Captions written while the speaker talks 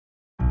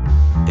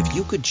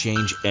you could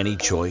change any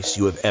choice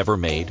you have ever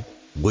made,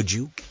 would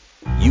you?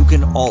 You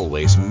can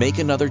always make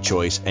another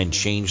choice and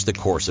change the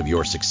course of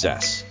your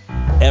success.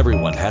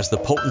 Everyone has the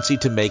potency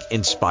to make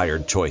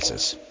inspired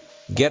choices.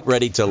 Get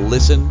ready to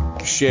listen,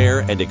 share,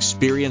 and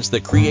experience the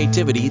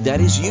creativity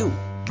that is you.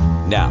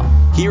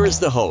 Now, here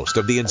is the host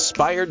of the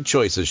Inspired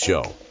Choices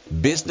Show,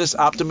 business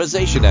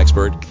optimization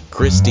expert,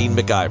 Christine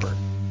McIver.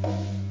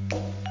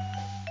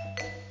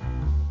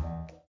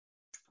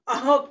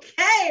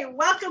 Okay,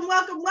 welcome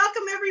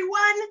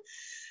everyone.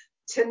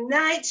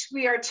 Tonight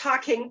we're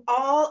talking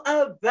all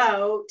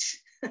about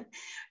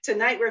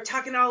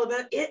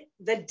it.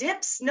 The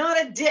dip's not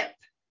a dip.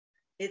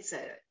 It's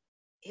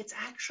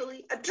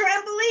actually a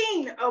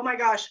trampoline. Oh my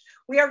gosh,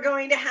 we are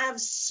going to have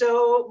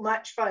so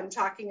much fun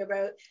talking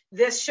about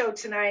this show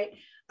tonight.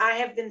 I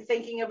have been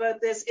thinking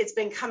about this. It's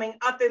been coming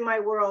up in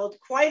my world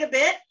quite a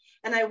bit,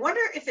 and I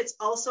wonder if it's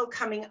also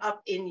coming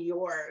up in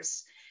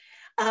yours.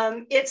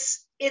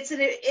 It's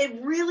a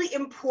really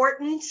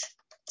important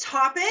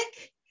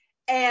topic,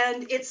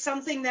 and it's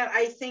something that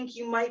I think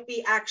you might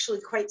be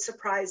actually quite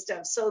surprised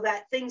of, so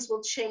that things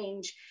will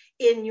change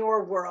in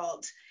your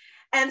world.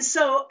 And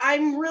so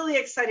I'm really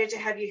excited to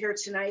have you here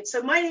tonight.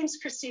 So my name's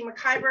Christine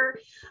McIver.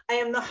 I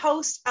am the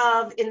host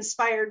of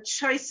Inspired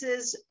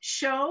Choices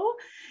Show.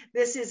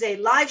 This is a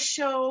live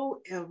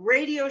show, a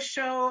radio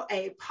show,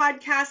 a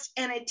podcast,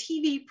 and a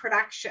TV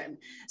production.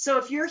 So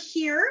if you're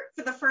here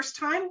for the first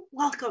time,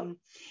 welcome.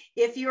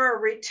 If you're a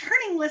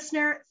returning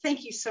listener,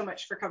 thank you so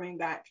much for coming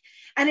back.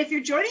 And if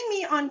you're joining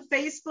me on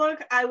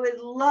Facebook, I would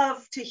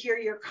love to hear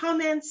your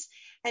comments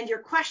and your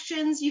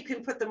questions. You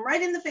can put them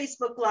right in the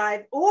Facebook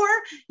Live, or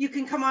you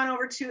can come on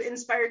over to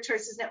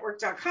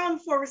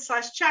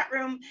inspiredchoicesnetwork.com/chat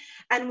room,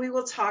 and we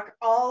will talk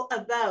all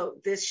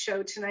about this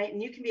show tonight,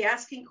 and you can be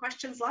asking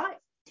questions live.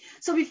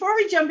 So before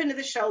we jump into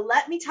the show,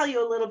 let me tell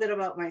you a little bit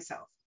about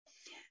myself.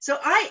 So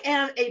I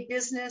am a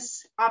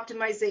business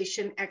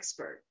optimization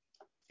expert.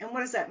 And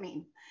what does that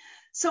mean?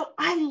 So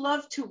I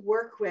love to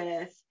work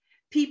with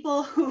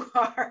people who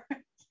are,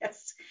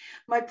 yes,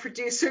 my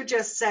producer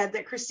just said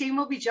that Christine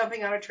will be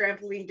jumping on a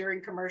trampoline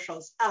during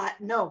commercials.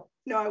 No,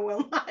 I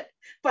will not.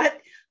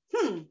 But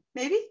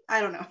maybe,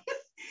 I don't know.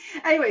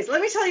 Anyways,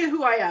 let me tell you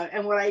who I am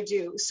and what I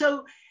do.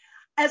 So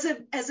as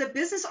a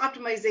business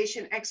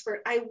optimization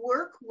expert, I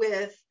work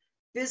with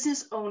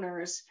business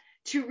owners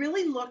to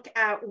really look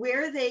at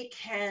where they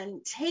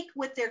can take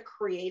what they're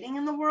creating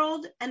in the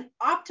world and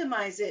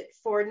optimize it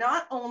for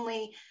not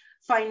only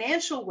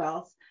financial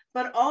wealth,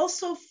 but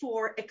also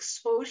for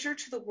exposure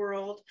to the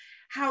world,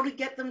 how to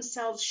get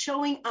themselves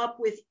showing up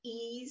with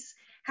ease,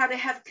 how to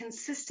have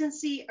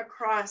consistency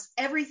across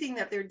everything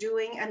that they're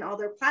doing and all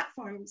their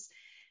platforms.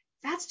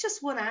 That's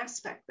just one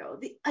aspect, though.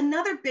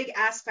 Another big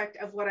aspect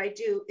of what I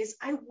do is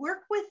I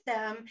work with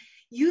them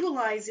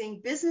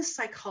utilizing business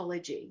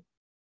psychology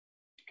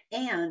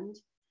and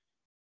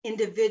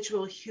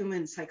individual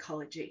human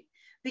psychology,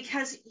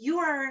 because you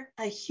are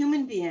a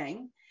human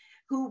being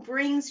who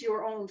brings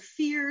your own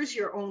fears,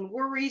 your own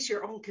worries,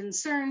 your own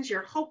concerns,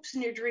 your hopes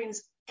and your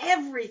dreams,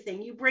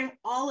 everything. You bring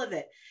all of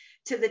it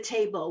to the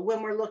table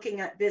when we're looking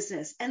at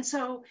business. And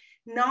so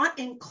not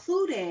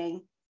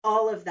including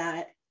all of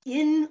that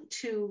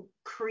into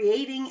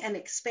creating and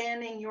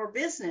expanding your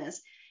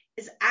business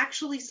is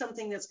actually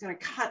something that's going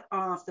to cut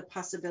off the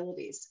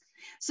possibilities.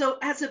 So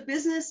as a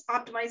business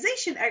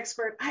optimization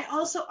expert, I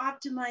also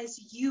optimize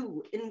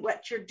you in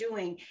what you're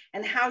doing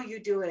and how you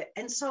do it.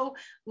 And so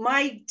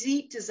my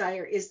deep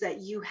desire is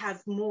that you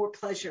have more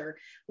pleasure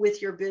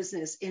with your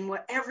business in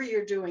whatever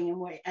you're doing and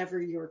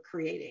whatever you're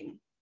creating.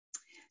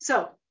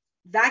 So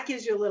that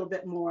gives you a little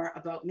bit more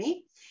about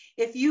me.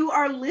 If you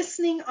are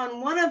listening on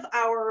one of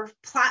our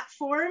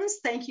platforms,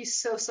 thank you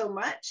so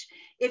much.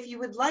 If you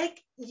would like,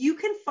 you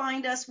can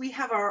find us. We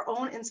have our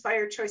own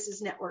Inspired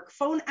Choices Network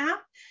phone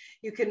app.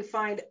 You can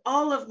find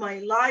all of my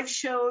live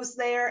shows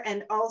there,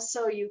 and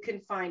also you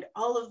can find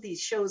all of these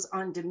shows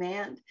on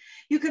demand.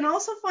 You can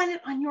also find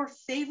it on your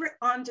favorite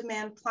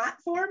on-demand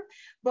platform,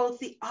 both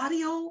the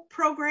audio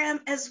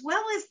program as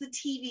well as the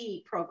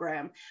TV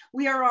program.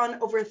 We are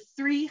on over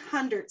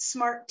 300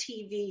 smart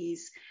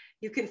TVs.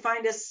 You can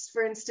find us,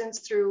 for instance,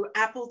 through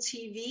Apple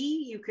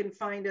TV. You can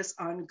find us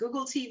on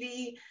Google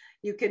TV.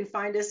 You can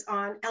find us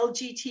on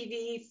LG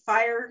TV,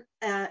 Fire,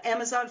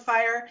 Amazon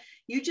Fire.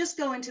 You just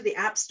go into the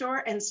App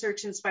Store and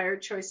search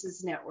Inspired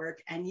Choices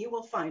Network, and you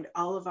will find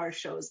all of our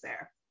shows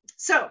there.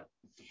 So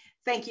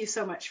thank you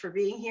so much for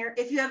being here.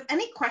 If you have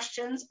any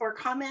questions or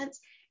comments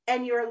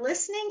and you're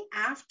listening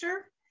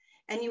after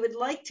and you would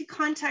like to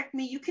contact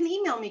me, you can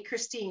email me,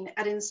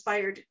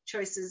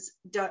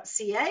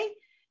 Christine@inspiredchoices.ca,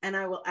 and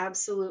I will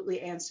absolutely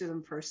answer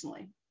them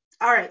personally.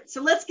 All right,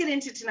 so let's get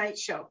into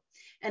tonight's show.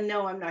 And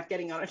no, I'm not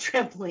getting on a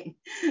trampoline.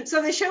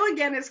 So the show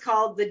again is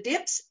called The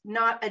Dip's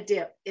Not a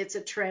Dip, It's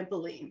a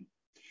Trampoline.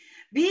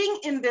 Being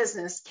in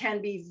business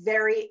can be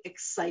very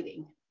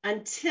exciting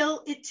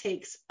until it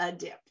takes a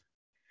dip.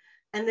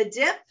 And the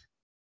dip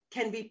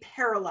can be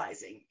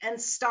paralyzing and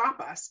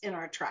stop us in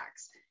our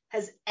tracks.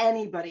 Has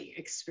anybody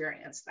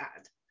experienced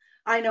that?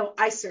 I know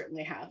I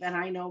certainly have, and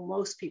I know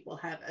most people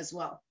have as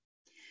well.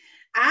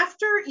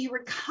 After you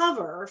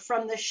recover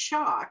from the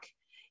shock,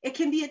 it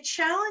can be a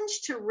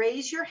challenge to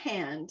raise your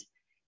hand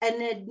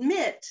and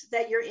admit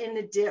that you're in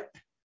a dip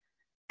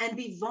and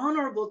be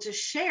vulnerable to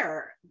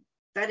share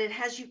that it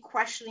has you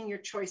questioning your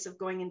choice of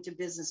going into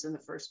business in the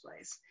first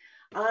place.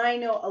 I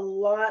know a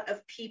lot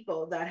of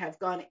people that have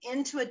gone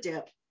into a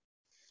dip,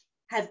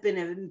 have been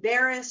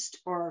embarrassed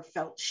or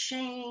felt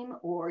shame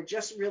or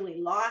just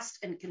really lost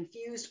and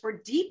confused or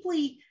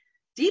deeply,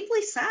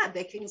 deeply sad.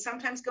 They can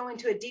sometimes go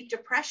into a deep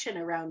depression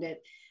around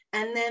it,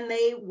 and then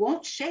they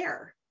won't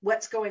share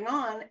what's going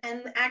on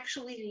and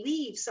actually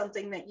leave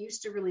something that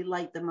used to really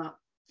light them up.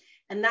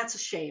 And that's a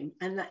shame.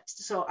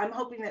 So I'm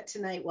hoping that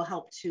tonight will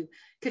help to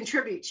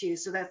contribute to you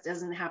so that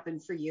doesn't happen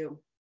for you.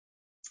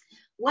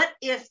 What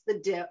if the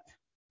dip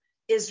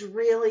is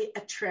really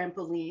a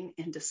trampoline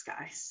in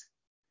disguise?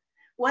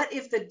 What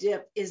if the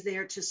dip is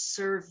there to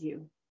serve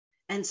you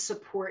and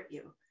support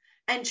you?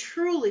 And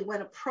truly,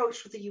 when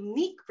approached with a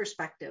unique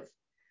perspective,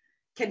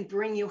 can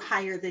bring you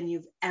higher than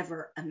you've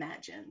ever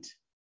imagined.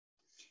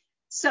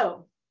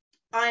 So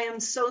I am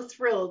so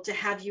thrilled to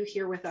have you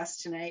here with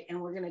us tonight, and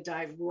we're going to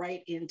dive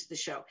right into the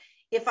show.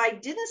 If I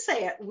didn't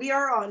say it, we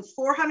are on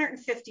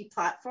 450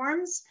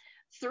 platforms,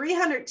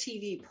 300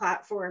 TV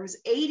platforms,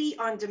 80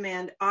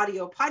 on-demand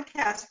audio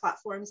podcast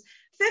platforms,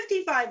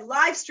 55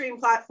 live stream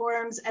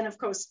platforms, and of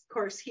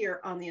course here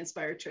on the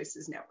Inspired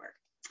Choices Network.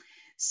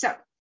 So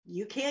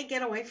you can't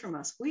get away from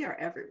us. We are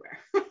everywhere.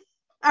 All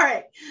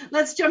right,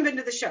 let's jump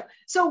into the show.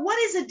 So what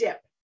is a dip?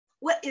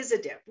 What is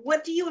a dip?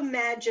 What do you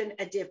imagine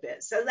a dip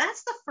is? So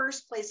that's the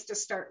first place to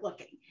start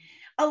looking.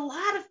 A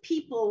lot of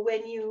people,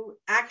 when you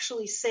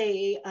actually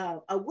say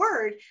a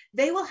word,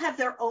 they will have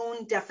their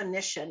own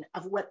definition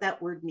of what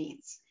that word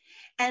means.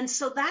 And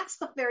so that's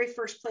the very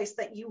first place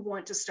that you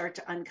want to start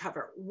to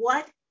uncover.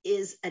 What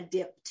is a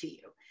dip to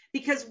you?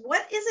 Because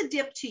what is a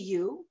dip to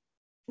you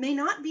may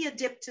not be a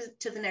dip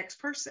to the next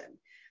person.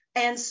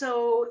 And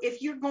so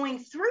if you're going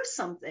through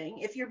something,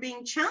 if you're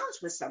being challenged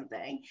with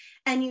something,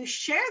 and you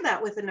share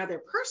that with another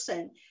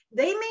person,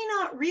 they may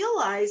not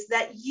realize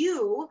that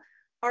you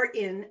are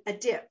in a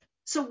dip.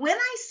 So when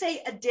I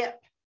say a dip,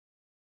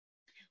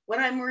 what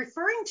I'm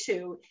referring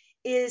to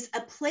is a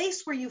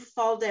place where you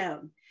fall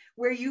down,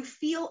 where you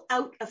feel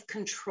out of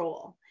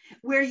control,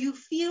 where you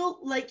feel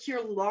like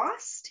you're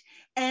lost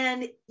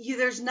and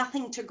there's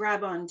nothing to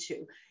grab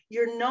onto.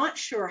 You're not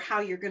sure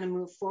how you're going to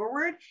move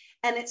forward.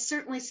 And it's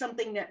certainly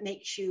something that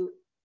makes you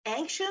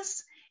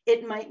anxious.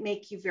 It might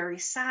make you very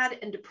sad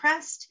and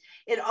depressed.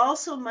 It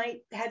also might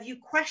have you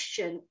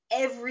question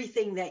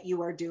everything that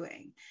you are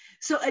doing.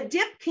 So a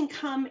dip can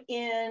come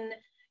in,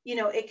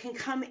 it can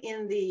come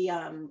in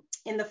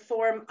the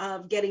form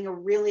of getting a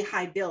really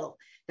high bill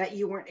that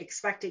you weren't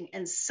expecting,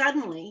 and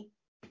suddenly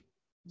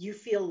you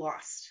feel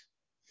lost.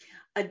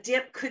 A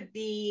dip could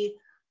be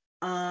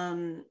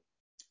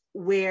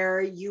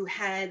where you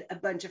had a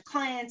bunch of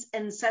clients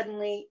and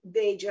suddenly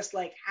they just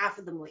like half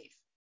of them leave.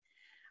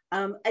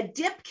 A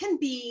dip can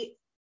be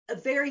a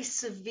very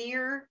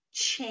severe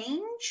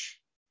change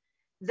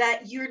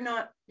that you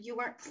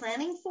weren't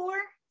planning for,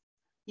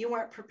 you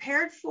weren't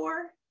prepared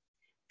for,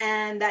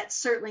 and that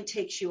certainly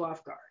takes you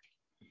off guard.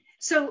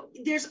 So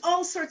there's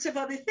all sorts of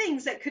other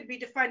things that could be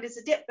defined as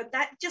a dip, but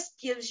that just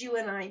gives you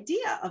an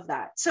idea of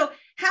that. So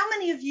how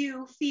many of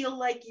you feel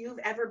like you've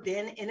ever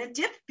been in a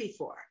dip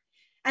before?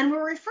 And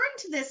we're referring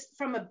to this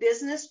from a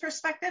business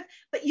perspective,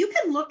 but you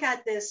can look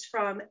at this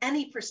from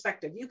any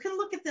perspective. You can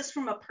look at this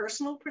from a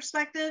personal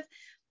perspective.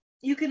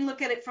 You can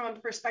look at it from a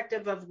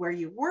perspective of where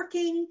you're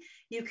working.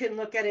 You can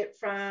look at it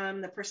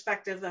from the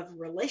perspective of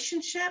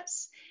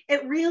relationships.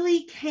 It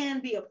really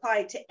can be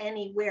applied to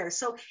anywhere.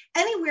 So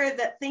anywhere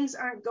that things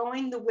aren't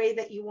going the way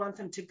that you want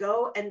them to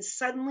go, and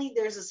suddenly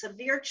there's a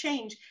severe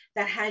change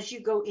that has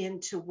you go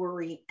into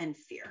worry and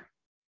fear.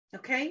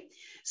 Okay,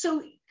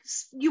 so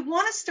you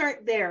want to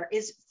start there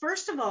is,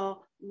 first of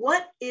all,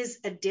 what is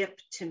a dip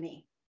to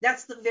me?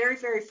 That's the very,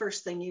 very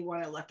first thing you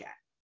want to look at.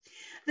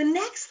 The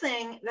next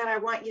thing that I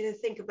want you to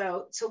think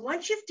about, so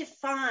once you've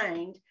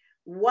defined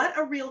what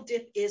a real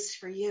dip is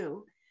for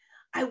you,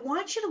 I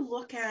want you to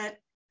look at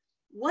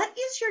what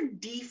is your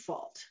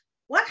default?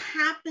 What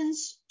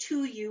happens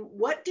to you?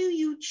 What do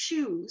you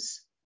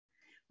choose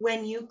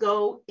when you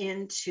go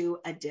into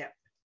a dip?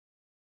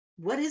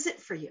 What is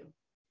it for you?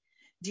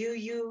 Do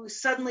you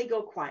suddenly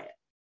go quiet?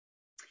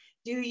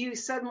 Do you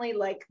suddenly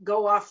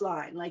go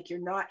offline, like you're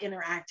not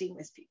interacting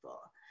with people?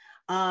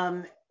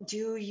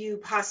 Do you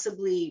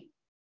possibly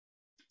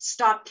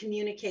stop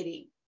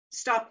communicating,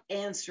 stop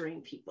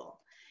answering people?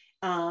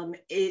 Do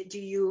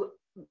you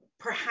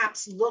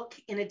perhaps look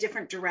in a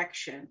different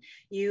direction?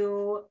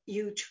 You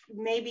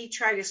maybe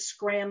try to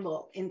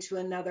scramble into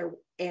another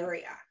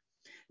area.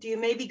 Do you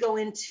maybe go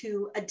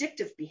into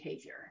addictive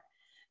behavior?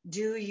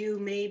 Do you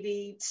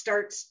maybe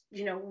start,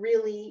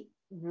 really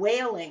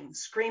wailing,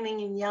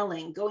 screaming and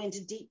yelling, go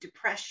into deep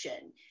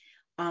depression?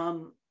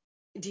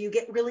 Do you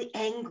get really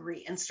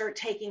angry and start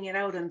taking it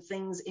out on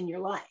things in your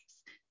life?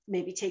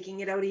 Maybe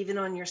taking it out even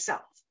on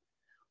yourself.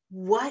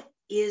 What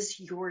is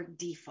your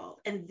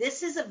default? And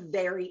this is a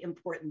very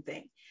important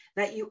thing,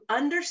 that you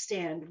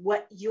understand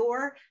what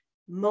your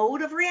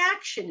mode of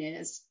reaction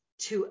is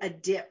to a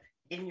dip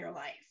in your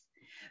life.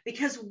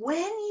 Because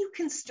when you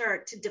can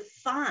start to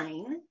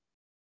define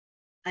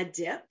a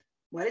dip,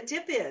 what a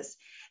dip is,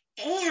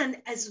 and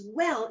as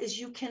well as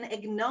you can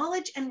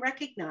acknowledge and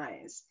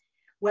recognize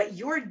what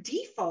your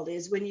default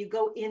is when you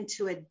go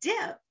into a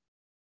dip,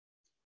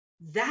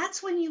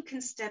 that's when you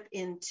can step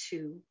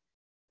into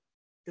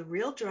the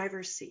real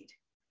driver's seat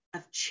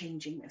of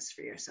changing this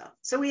for yourself.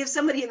 So we have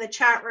somebody in the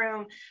chat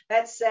room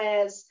that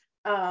says,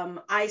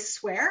 I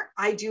swear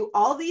I do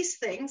all these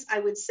things. I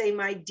would say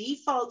my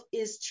default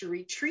is to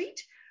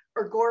retreat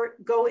or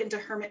go into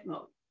hermit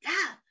mode.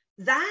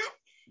 Yeah,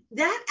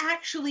 that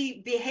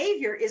actually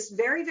behavior is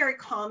very, very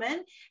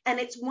common, and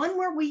it's one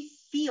where we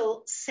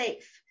feel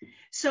safe.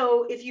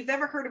 So if you've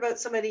ever heard about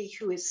somebody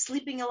who is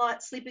sleeping a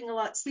lot,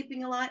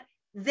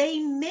 they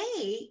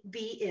may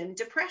be in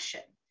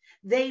depression.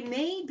 They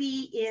may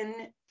be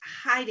in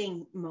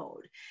hiding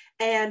mode,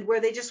 and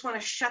where they just want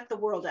to shut the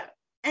world out.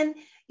 And,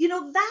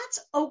 that's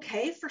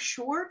okay for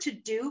sure to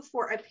do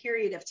for a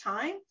period of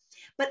time.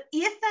 But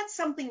if that's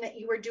something that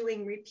you are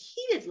doing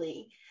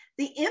repeatedly,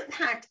 the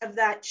impact of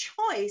that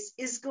choice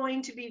is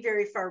going to be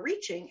very far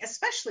reaching,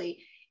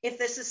 especially if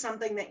this is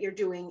something that you're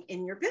doing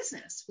in your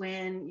business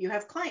when you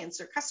have clients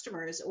or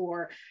customers,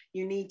 or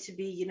you need to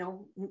be,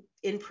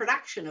 in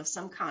production of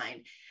some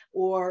kind,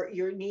 or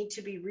you need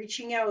to be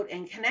reaching out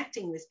and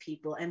connecting with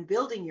people and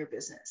building your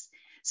business.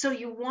 So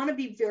you want to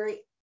be very,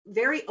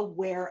 very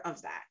aware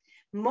of that.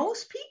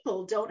 Most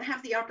people don't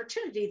have the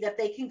opportunity that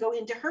they can go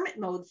into hermit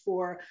mode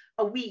for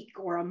a week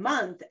or a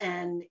month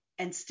and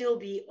still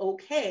be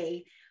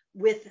okay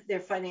with their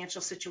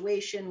financial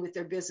situation, with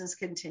their business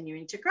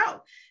continuing to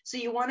grow. So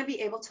you want to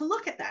be able to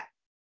look at that.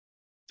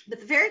 But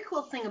the very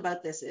cool thing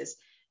about this is,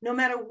 no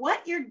matter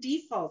what your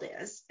default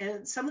is,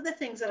 and some of the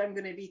things that I'm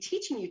going to be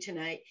teaching you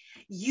tonight,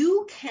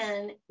 you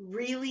can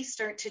really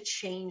start to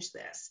change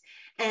this.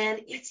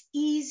 And it's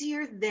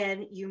easier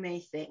than you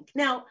may think.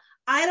 Now,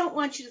 I don't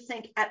want you to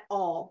think at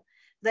all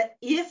that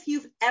if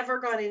you've ever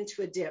gone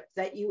into a dip,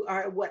 that you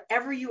are,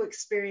 whatever you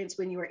experience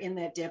when you are in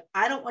that dip,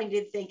 I don't want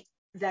you to think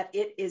that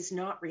it is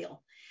not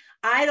real.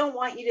 I don't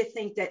want you to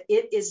think that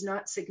it is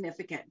not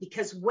significant,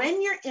 because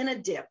when you're in a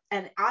dip,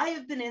 and I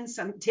have been in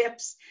some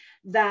dips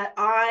that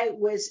I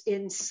was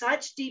in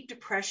such deep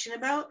depression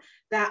about,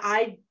 that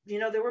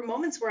there were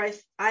moments where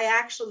I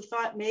actually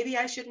thought maybe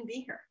I shouldn't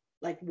be here.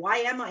 Like, why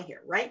am I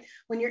here, right?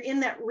 When you're in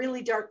that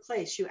really dark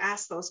place, you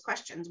ask those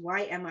questions,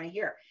 why am I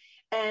here?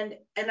 And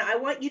I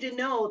want you to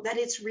know that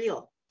it's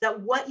real, that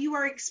what you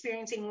are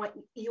experiencing, what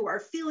you are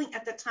feeling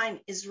at the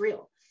time is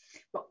real.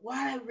 But what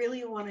I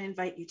really want to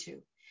invite you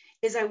to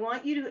is, I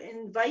want you to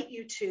invite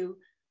you to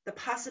the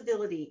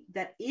possibility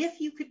that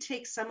if you could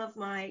take some of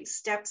my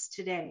steps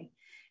today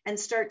and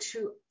start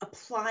to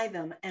apply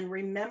them and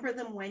remember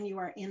them when you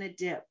are in a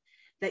dip,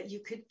 that you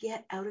could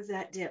get out of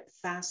that dip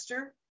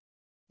faster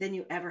than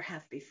you ever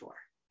have before.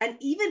 And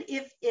even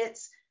if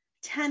it's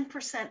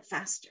 10%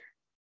 faster,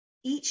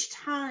 each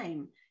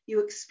time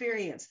you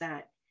experience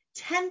that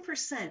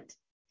 10%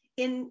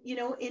 in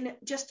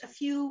just a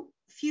few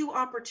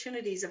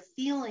opportunities of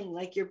feeling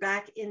like you're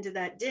back into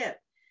that dip,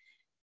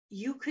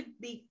 you could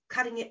be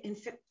cutting it in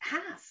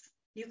half.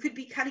 You could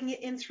be cutting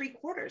it in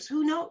 3/4.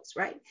 Who knows,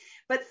 right?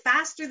 But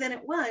faster than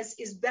it was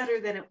is better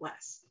than it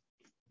was.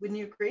 Wouldn't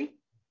you agree?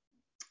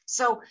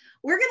 So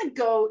we're going to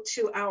go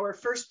to our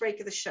first break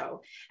of the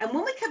show. And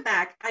when we come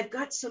back, I've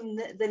got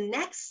the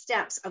next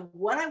steps of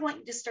what I want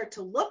you to start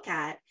to look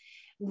at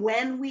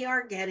when we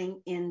are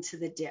getting into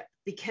the dip,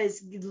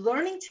 because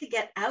learning to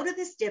get out of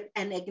this dip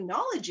and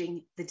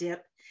acknowledging the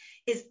dip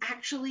is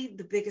actually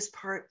the biggest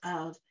part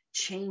of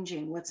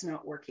changing what's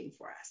not working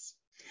for us.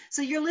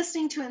 So you're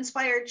listening to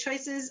Inspired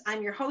Choices.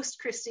 I'm your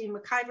host, Christine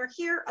McIver,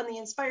 here on the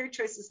Inspired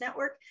Choices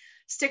Network.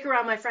 Stick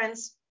around, my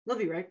friends. We'll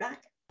be right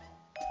back.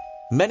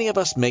 Many of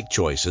us make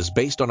choices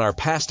based on our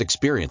past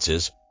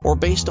experiences or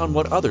based on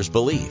what others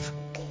believe.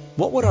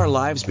 What would our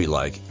lives be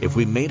like if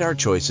we made our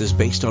choices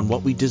based on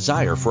what we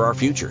desire for our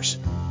futures?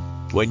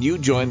 When you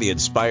join the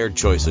Inspired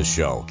Choices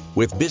show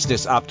with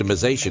business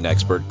optimization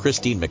expert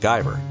Christine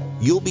McIver,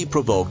 you'll be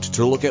provoked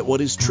to look at what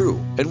is true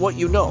and what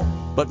you know,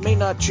 but may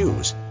not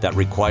choose, that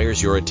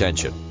requires your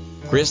attention.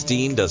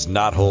 Christine does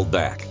not hold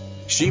back.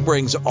 She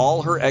brings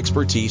all her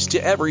expertise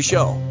to every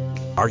show.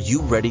 Are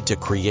you ready to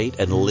create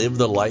and live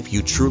the life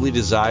you truly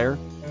desire?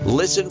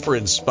 Listen for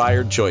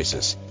Inspired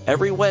Choices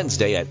every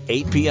Wednesday at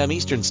 8 p.m.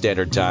 Eastern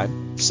Standard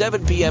Time,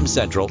 7 p.m.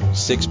 Central,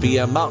 6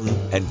 p.m. Mountain,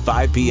 and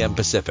 5 p.m.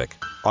 Pacific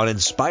on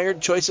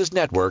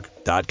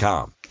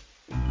InspiredChoicesNetwork.com.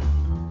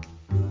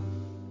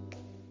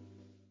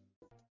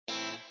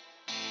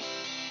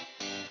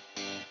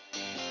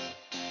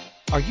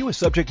 Are you a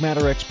subject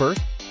matter expert?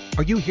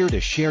 Are you here to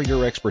share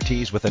your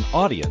expertise with an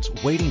audience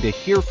waiting to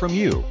hear from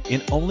you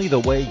in only the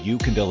way you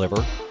can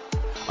deliver?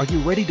 Are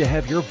you ready to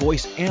have your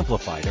voice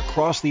amplified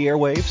across the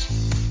airwaves?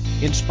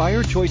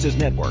 Inspired Choices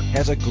Network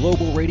has a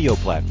global radio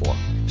platform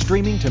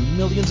streaming to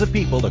millions of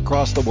people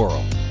across the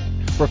world.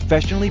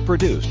 Professionally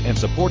produced and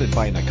supported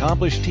by an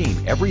accomplished team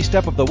every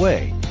step of the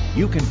way,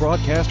 you can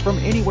broadcast from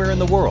anywhere in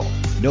the world,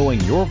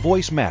 knowing your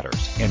voice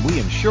matters, and we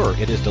ensure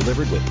it is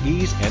delivered with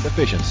ease and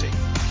efficiency.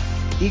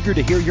 Eager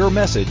to hear your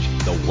message?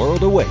 The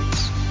world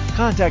awaits.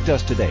 Contact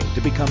us today to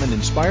become an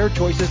Inspired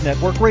Choices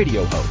Network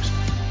radio host.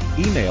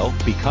 Email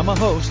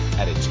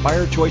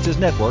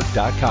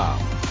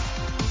becomeahost@inspiredchoicesnetwork.com.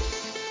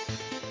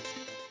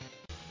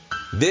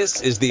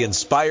 This is the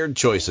Inspired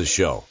Choices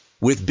Show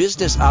with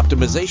business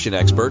optimization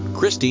expert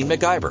Christine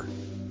McIver.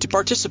 To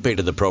participate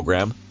in the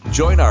program,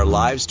 join our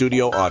live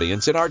studio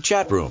audience in our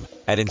chat room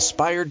at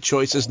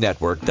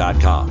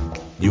inspiredchoicesnetwork.com.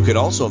 You can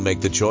also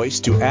make the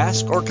choice to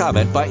ask or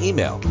comment by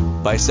email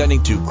by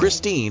sending to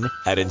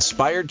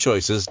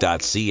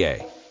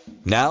Christine@inspiredchoices.ca.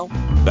 Now,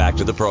 back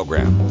to the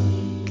program.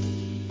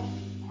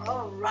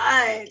 All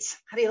right.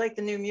 How do you like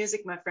the new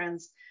music, my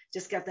friends?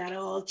 Just got that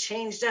all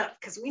changed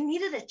up because we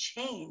needed a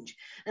change.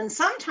 And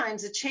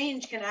sometimes a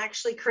change can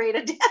actually create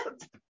a dip.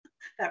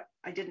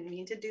 I didn't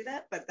mean to do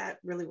that, but that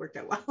really worked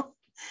out well.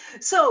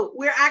 So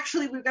we've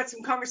got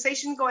some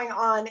conversation going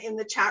on in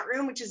the chat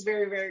room, which is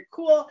very, very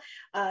cool.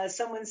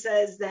 Someone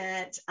says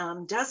that,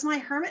 does my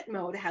hermit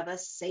mode have a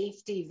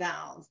safety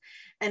valve?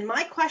 And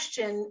my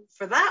question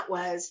for that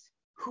was,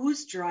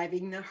 who's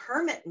driving the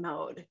hermit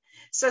mode?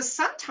 So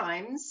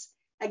sometimes,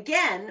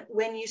 again,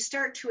 when you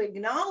start to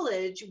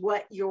acknowledge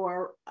what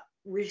your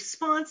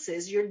response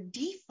is, your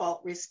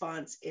default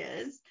response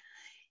is,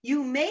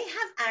 you may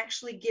have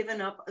actually given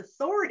up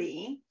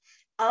authority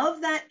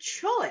of that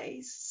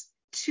choice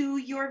to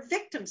your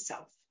victim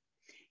self.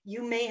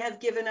 You may have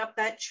given up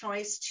that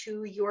choice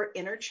to your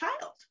inner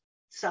child,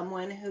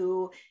 someone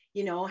who,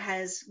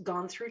 has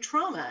gone through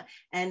trauma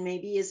and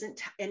maybe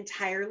isn't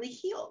entirely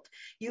healed.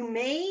 You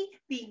may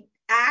be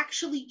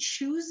actually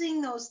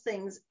choosing those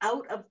things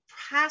out of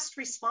past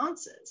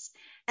responses.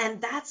 And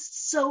that's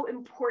so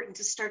important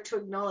to start to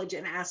acknowledge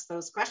and ask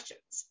those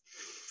questions.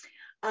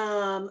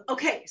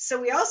 Okay, so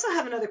we also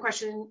have another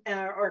question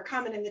or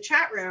comment in the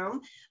chat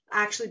room,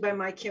 actually by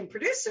my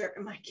producer,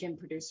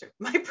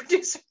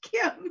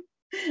 Kim.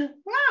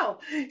 Wow,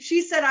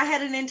 she said, I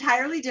had an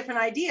entirely different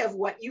idea of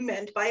what you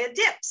meant by a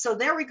dip. So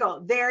there we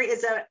go. There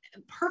is a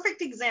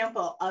perfect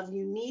example of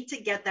you need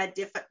to get that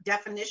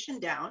definition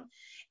down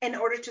in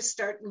order to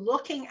start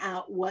looking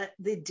at what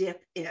the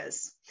dip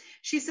is.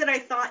 She said, I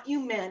thought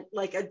you meant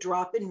like a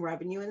drop in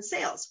revenue and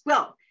sales.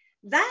 Well,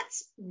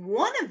 that's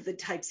one of the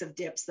types of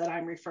dips that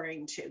I'm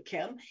referring to,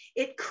 Kim.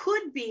 It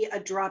could be a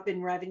drop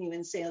in revenue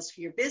and sales for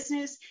your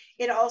business.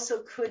 It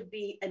also could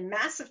be a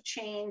massive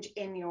change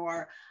in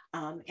your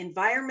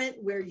environment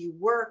where you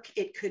work.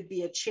 It could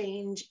be a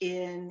change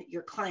in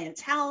your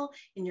clientele,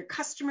 in your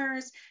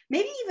customers,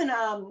 maybe even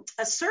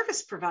a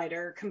service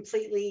provider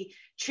completely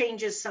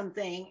changes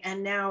something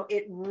and now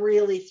it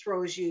really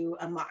throws you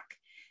amok.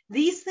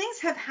 These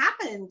things have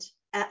happened,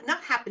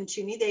 not happened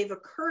to me, they've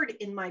occurred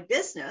in my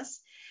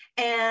business.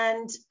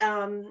 And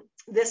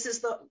this is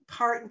the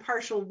part and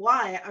partial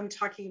why I'm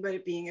talking about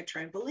it being a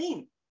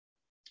trampoline.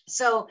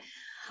 So,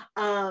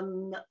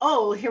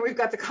 here we've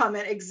got the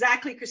comment.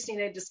 Exactly,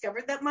 Christina. I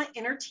discovered that my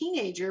inner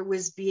teenager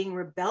was being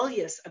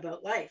rebellious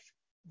about life.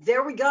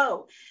 There we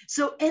go.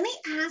 So any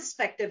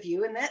aspect of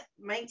you, and that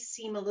might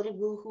seem a little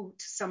woo-hoo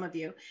to some of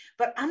you,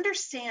 but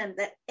understand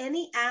that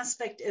any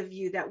aspect of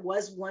you that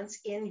was once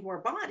in your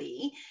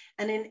body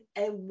and in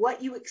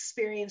what you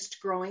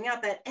experienced growing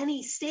up at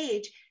any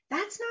stage,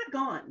 that's not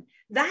gone.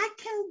 That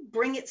can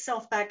bring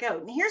itself back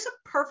out. And here's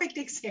a perfect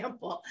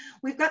example.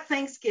 We've got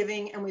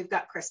Thanksgiving and we've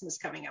got Christmas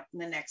coming up in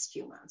the next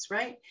few months,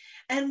 right?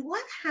 And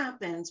what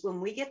happens when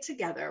we get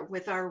together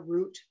with our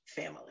root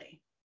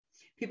family?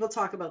 People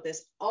talk about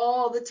this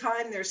all the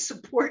time. There's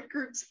support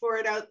groups for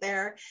it out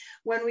there.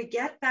 When we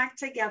get back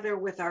together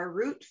with our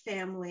root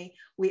family,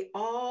 we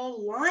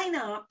all line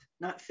up,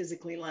 not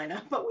physically line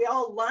up, but we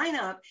all line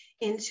up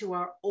into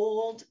our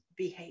old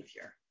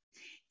behavior.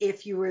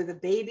 If you were the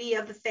baby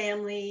of the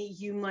family,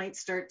 you might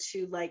start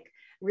to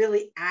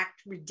really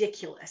act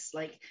ridiculous,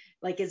 like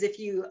as if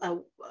you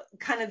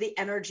kind of the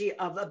energy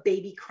of a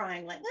baby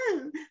crying, like,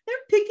 oh, they're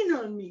picking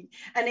on me.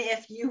 And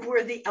if you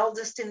were the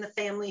eldest in the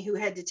family who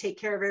had to take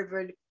care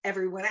of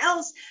everyone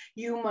else,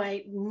 you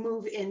might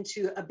move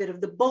into a bit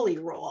of the bully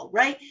role,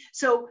 right?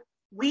 So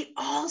we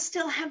all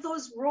still have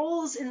those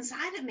roles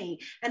inside of me.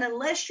 And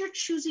unless you're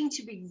choosing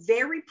to be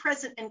very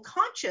present and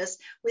conscious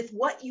with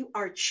what you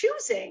are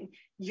choosing,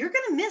 you're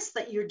going to miss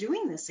that you're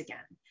doing this again.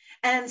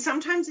 And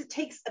sometimes it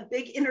takes a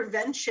big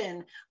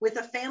intervention with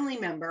a family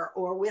member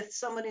or with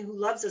someone who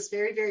loves us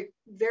very, very,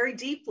 very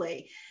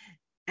deeply.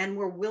 And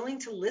we're willing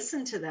to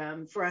listen to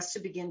them for us to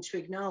begin to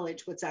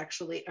acknowledge what's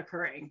actually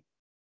occurring.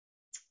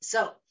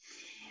 So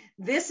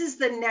this is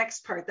the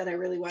next part that I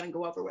really want to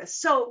go over with.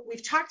 So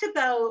we've talked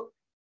about,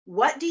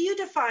 what do you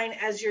define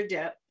as your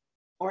dip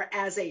or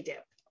as a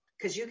dip?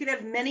 Because you could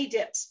have many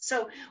dips.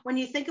 So when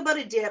you think about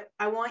a dip,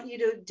 I want you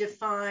to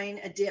define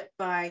a dip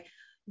by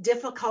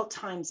difficult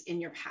times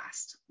in your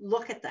past.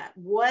 Look at that.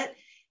 What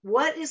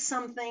is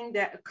something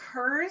that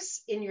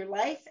occurs in your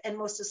life and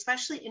most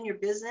especially in your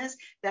business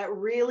that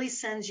really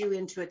sends you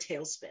into a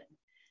tailspin?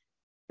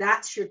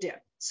 That's your dip.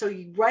 So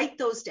you write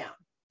those down.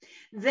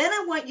 Then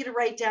I want you to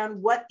write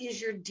down what is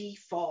your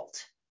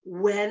default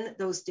when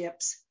those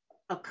dips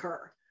occur.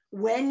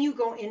 When you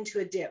go into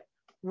a dip,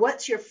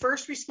 what's your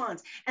first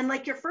response? And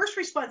like your first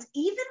response,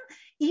 even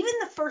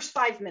the first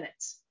 5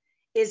 minutes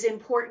is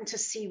important to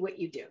see what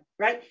you do,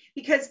 right?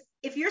 Because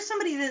if you're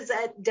somebody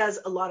that does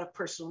a lot of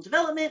personal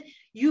development,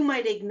 you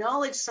might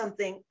acknowledge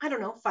something, I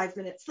don't know, 5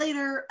 minutes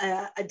later,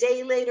 a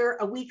day later,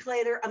 a week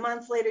later, a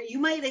month later, you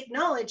might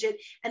acknowledge it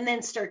and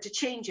then start to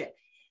change it.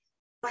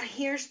 But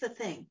here's the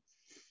thing.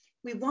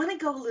 We want to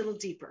go a little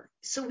deeper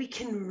so we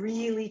can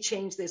really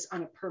change this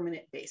on a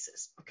permanent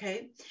basis,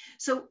 okay?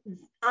 So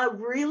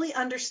really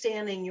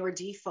understanding your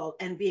default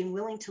and being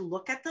willing to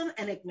look at them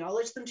and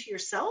acknowledge them to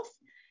yourself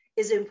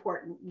is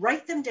important.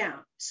 Write them down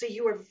so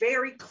you are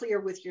very clear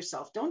with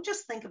yourself. Don't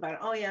just think about it.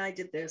 Oh yeah, I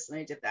did this and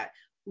I did that.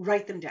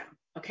 Write them down,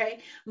 okay?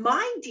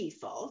 My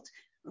default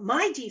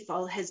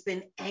has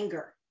been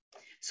anger.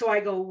 So I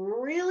go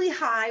really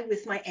high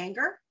with my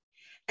anger.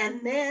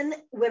 And then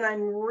when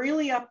I'm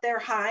really up there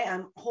high,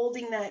 I'm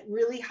holding that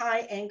really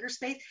high anger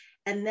space.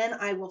 And then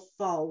I will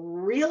fall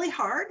really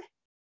hard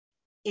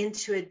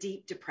into a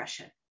deep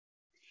depression.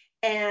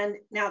 And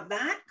now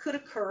that could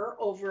occur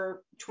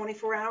over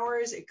 24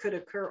 hours. It could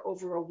occur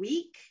over a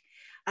week.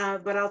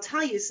 But I'll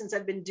tell you, since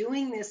I've been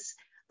doing this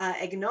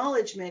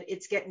acknowledgement,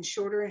 it's getting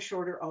shorter and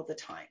shorter all the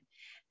time.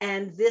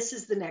 And this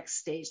is the next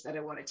stage that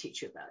I want to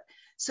teach you about.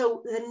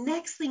 So the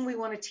next thing we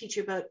want to teach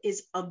you about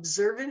is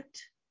observant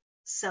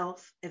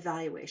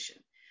self-evaluation.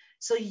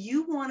 So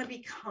you want to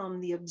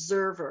become the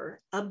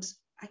observer.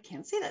 I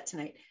can't say that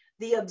tonight.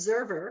 The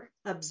observer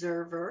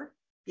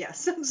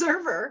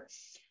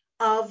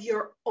of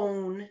your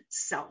own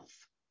self.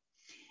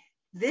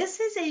 This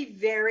is a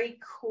very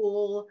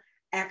cool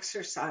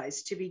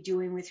exercise to be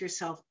doing with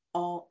yourself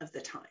all of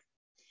the time.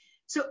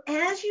 So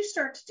as you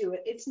start to do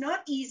it, it's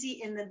not easy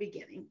in the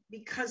beginning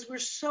because we're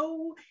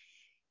so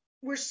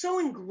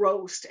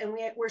engrossed and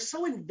we're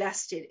so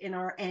invested in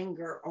our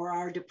anger or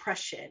our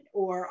depression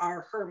or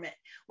our hermit.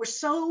 We're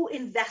so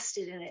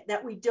invested in it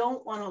that we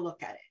don't want to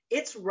look at it.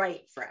 It's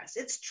right for us.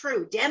 It's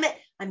true. Damn it.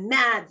 I'm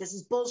mad. This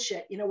is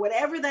bullshit.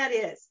 Whatever that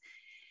is.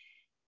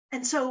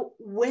 And so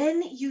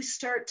when you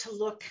start to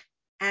look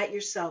at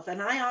yourself,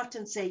 and I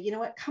often say, you know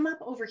what, come up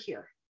over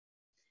here.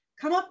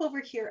 Come up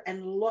over here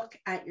and look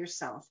at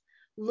yourself.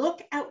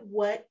 Look at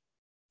what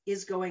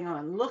is going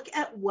on. Look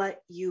at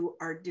what you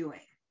are doing.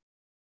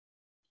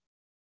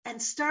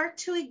 And start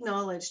to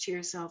acknowledge to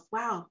yourself,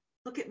 wow,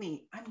 look at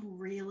me. I'm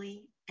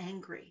really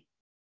angry.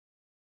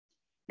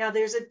 Now,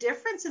 there's a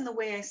difference in the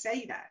way I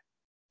say that.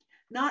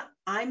 Not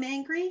I'm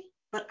angry,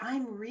 but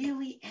I'm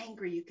really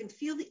angry. You can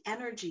feel the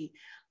energy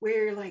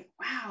where you're like,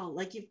 wow,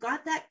 like you've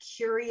got that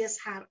curious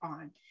hat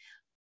on,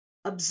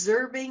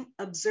 observing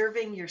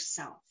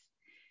yourself,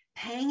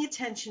 paying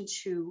attention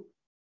to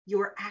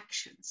your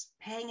actions,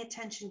 paying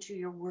attention to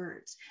your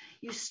words.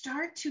 You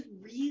start to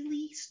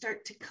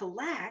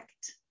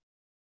collect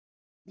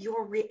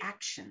your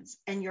reactions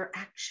and your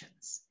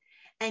actions,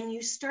 and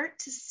you start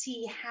to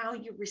see how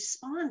you're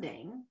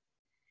responding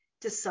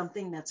to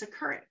something that's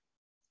occurring.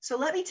 So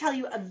let me tell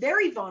you a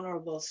very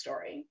vulnerable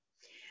story.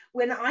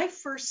 When I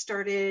first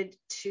started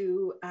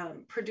to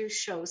produce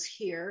shows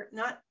here,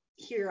 not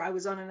here, I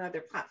was on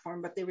another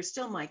platform, but they were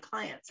still my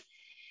clients.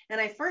 And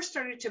I first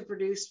started to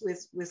produce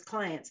with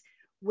clients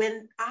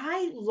when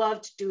I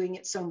loved doing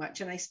it so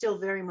much, and I still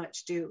very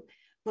much do.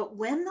 But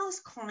when those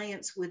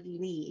clients would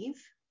leave,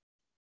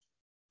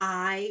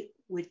 I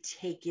would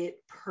take it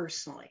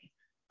personally.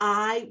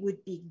 I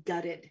would be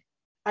gutted.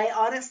 I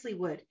honestly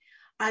would.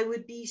 I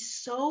would be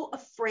so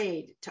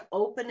afraid to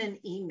open an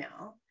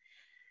email.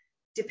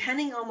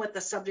 Depending on what the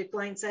subject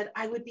line said,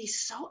 I would be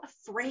so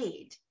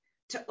afraid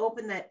to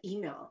open that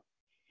email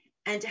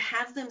and to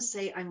have them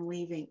say I'm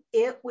leaving.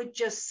 It would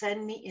just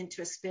send me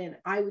into a spin.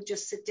 I would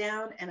just sit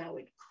down and I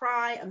would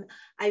cry.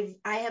 I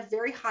have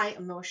very high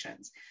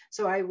emotions.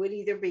 So I would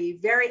either be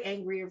very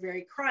angry or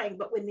very crying.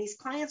 But when these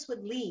clients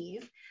would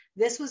leave,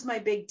 this was my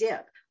big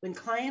dip. When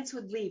clients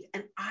would leave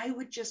and I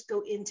would just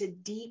go into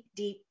deep,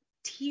 deep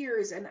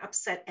tears and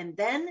upset. And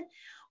then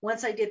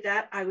once I did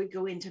that, I would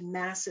go into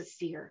massive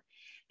fear.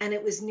 And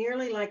it was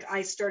nearly like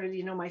I started,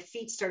 my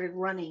feet started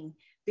running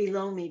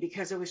below me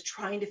because I was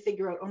trying to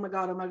figure out, oh my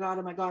God,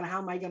 how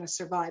am I going to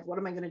survive? What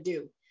am I going to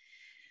do?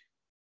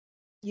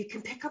 You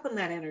can pick up on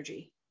that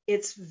energy.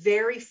 It's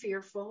very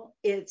fearful.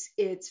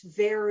 It's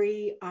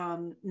very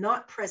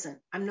not present.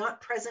 I'm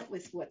not present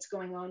with what's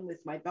going on with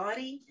my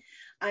body.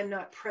 I'm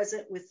not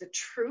present with the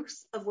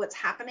truth of what's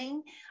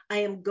happening. I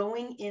am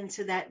going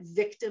into that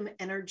victim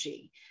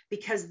energy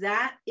because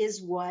that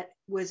is what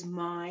was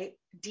my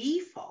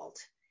default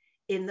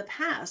in the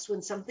past.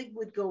 When something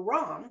would go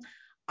wrong,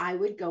 I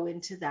would go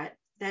into that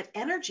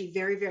energy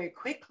very, very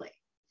quickly.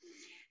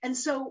 And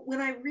so when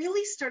I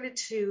really started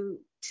to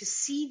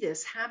see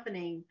this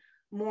happening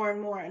more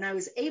and more, and I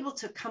was able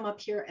to come up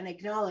here and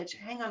acknowledge,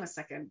 hang on a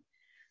second,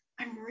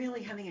 I'm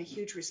really having a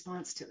huge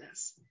response to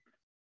this.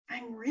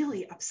 I'm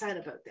really upset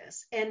about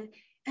this. And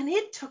And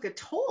it took a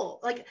toll.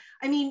 Like,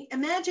 I mean,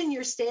 imagine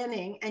you're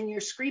standing and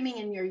you're screaming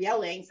and you're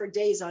yelling for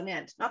days on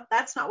end.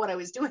 That's not what I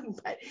was doing,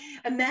 but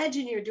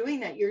imagine you're doing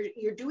that.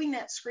 You're doing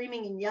that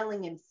screaming and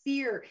yelling and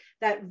fear.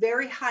 That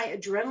very high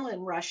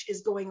adrenaline rush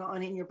is going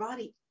on in your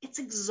body. It's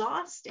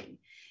exhausting.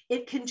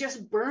 It can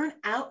just burn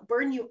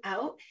you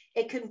out.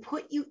 It can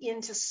put you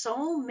into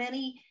so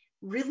many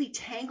really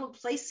tangled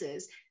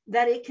places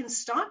that it can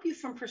stop you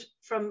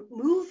from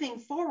moving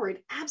forward.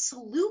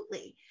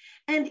 Absolutely.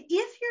 And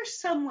if you're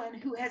someone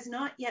who has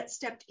not yet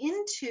stepped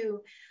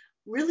into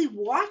really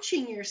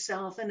watching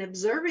yourself and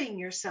observing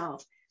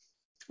yourself,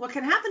 what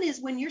can happen is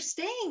when you're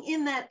staying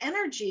in that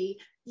energy,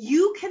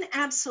 you can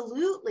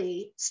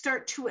absolutely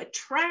start to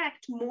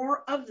attract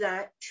more of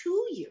that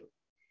to you.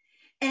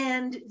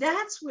 And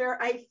that's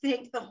where I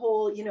think the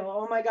whole,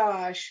 oh my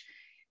gosh,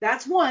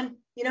 that's one.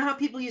 You know how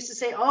people used to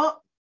say, oh,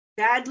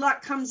 bad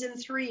luck comes in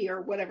 3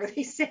 or whatever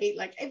they say,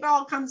 like it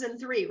all comes in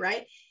 3,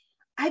 right?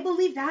 I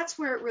believe that's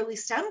where it really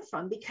stemmed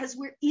from, because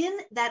we're in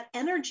that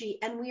energy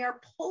and we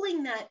are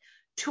pulling that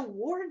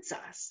towards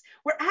us.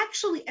 We're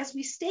actually, as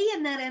we stay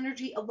in that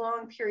energy a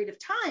long period of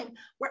time,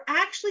 we're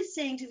actually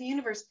saying to the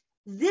universe,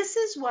 this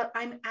is what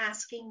I'm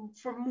asking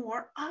for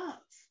more of.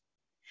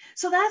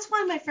 So that's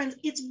why, my friends,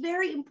 it's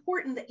very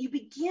important that you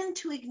begin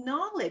to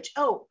acknowledge,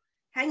 oh,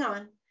 hang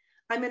on,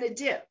 I'm in a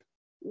dip.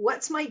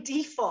 What's my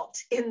default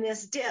in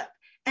this dip?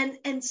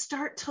 And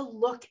start to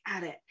look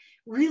at it.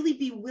 Really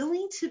be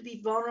willing to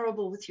be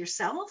vulnerable with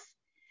yourself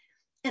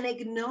and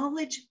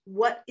acknowledge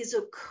what is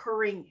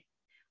occurring,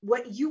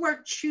 what you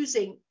are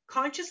choosing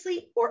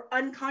consciously or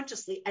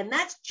unconsciously. And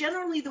that's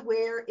generally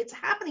where it's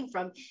happening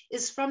from,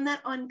 is from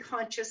that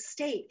unconscious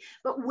state.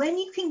 But when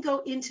you can go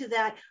into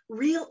that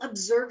real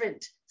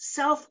observant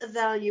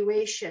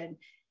self-evaluation,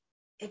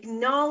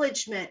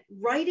 acknowledgement,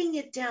 writing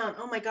it down.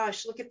 Oh my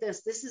gosh, look at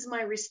this. This is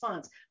my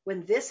response.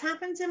 When this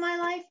happens in my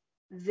life,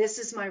 this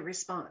is my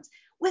response.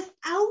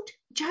 Without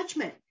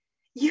judgment.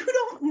 You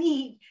don't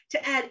need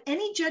to add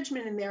any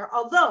judgment in there,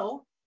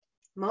 although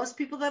most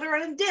people that are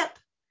on a dip,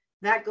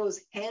 that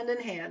goes hand in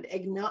hand.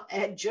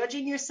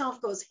 Judging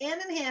yourself goes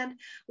hand in hand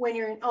when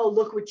you're in, oh,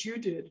 look what you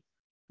did.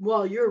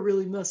 Well, you're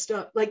really messed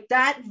up. Like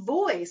that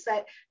voice,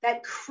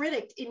 that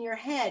critic in your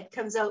head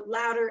comes out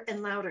louder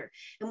and louder.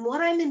 And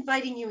what I'm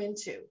inviting you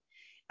into,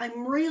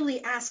 I'm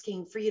really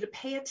asking for you to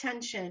pay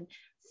attention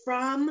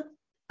from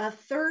a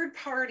third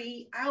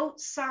party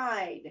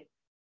outside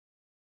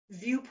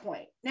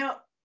viewpoint. Now,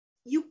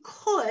 you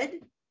could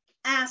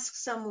ask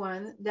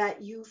someone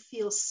that you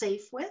feel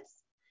safe with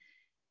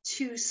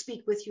to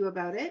speak with you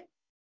about it.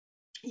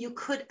 You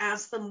could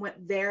ask them what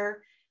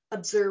they're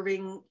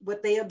observing,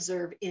 what they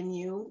observe in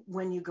you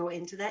when you go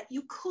into that.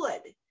 You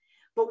could.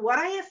 But what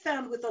I have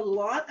found with a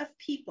lot of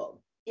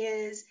people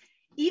is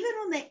even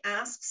when they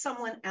ask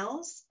someone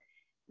else,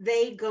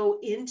 they go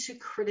into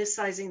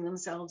criticizing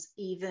themselves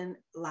even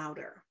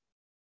louder.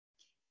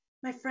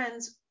 My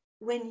friends,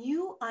 when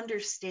you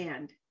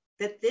understand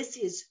that this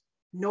is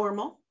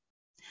normal,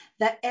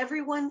 that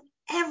everyone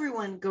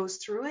goes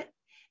through it,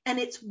 and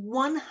it's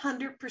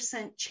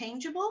 100%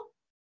 changeable,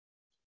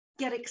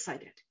 get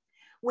excited.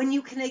 When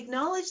you can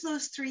acknowledge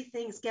those 3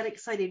 things, get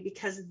excited,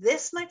 because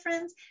this, my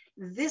friends,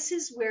 this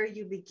is where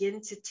you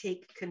begin to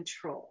take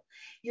control.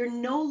 You're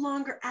no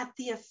longer at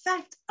the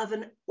effect of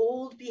an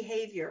old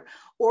behavior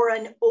or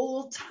an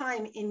old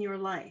time in your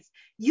life.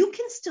 You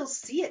can still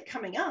see it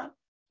coming up.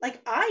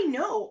 Like I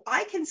know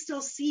I can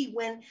still see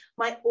when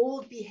my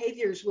old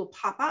behaviors will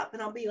pop up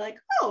and I'll be like,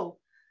 oh,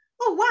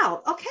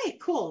 wow. Okay,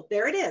 cool.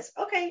 There it is.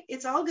 Okay,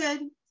 it's all good.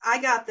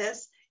 I got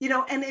this.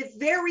 And it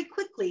very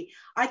quickly,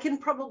 I can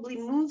probably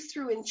move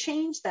through and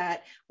change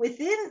that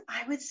within,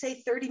 I would say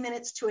 30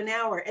 minutes to an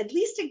hour. At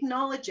least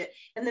acknowledge it.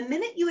 And the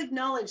minute you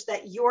acknowledge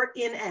that you're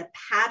in a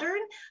pattern,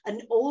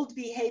 an old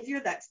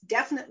behavior that's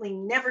definitely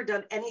never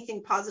done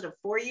anything positive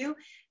for you,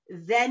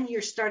 then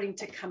you're starting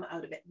to come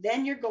out of it.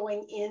 Then you're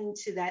going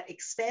into that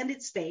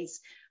expanded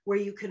space where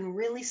you can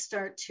really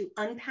start to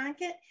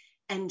unpack it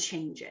and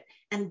change it.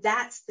 And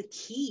that's the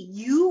key.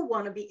 You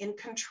want to be in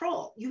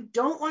control. You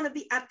don't want to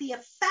be at the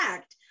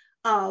effect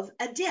of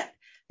a dip,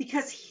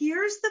 because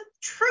here's the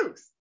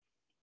truth.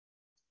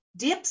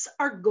 Dips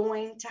are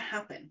going to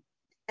happen.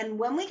 And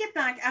when we get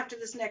back after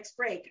this next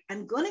break,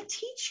 I'm going to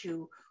teach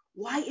you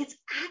why it's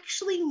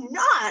actually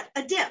not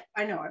a dip.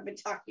 I know I've been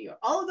talking to you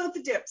all about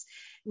the dips.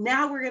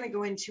 Now we're going to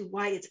go into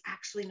why it's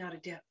actually not a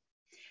dip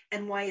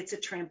and why it's a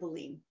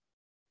trampoline.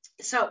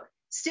 So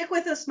stick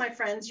with us, my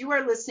friends. You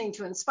are listening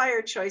to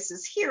Inspired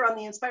Choices here on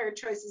the Inspired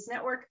Choices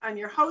Network. I'm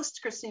your host,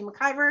 Christine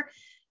McIver,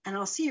 and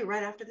I'll see you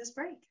right after this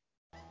break.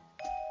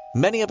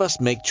 Many of us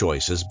make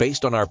choices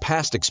based on our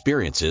past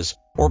experiences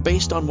or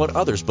based on what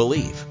others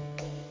believe.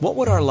 What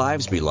would our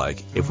lives be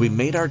like if we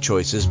made our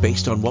choices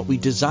based on what we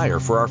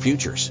desire for our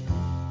futures?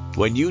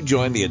 When you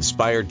join the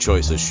Inspired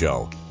Choices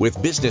show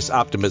with business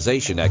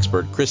optimization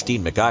expert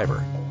Christine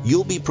McIver,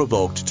 you'll be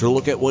provoked to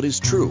look at what is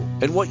true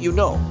and what you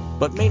know,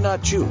 but may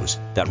not choose,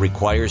 that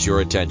requires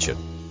your attention.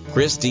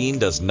 Christine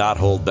does not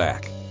hold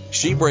back.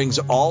 She brings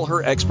all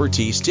her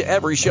expertise to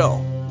every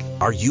show.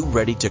 Are you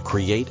ready to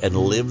create and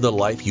live the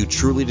life you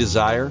truly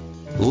desire?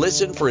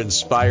 Listen for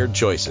Inspired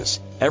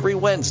Choices every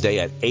Wednesday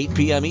at 8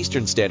 p.m.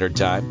 Eastern Standard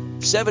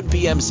Time, 7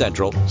 p.m.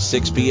 Central,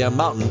 6 p.m.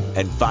 Mountain,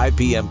 and 5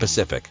 p.m.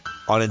 Pacific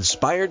on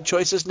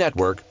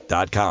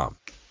InspiredChoicesNetwork.com.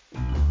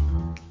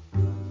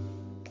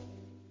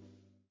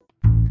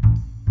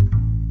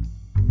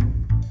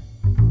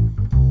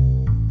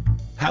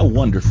 How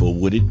wonderful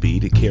would it be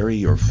to carry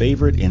your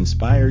favorite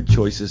Inspired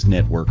Choices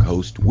Network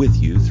host with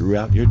you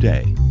throughout your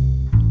day?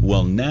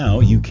 Well,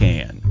 now you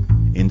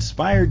can.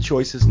 Inspired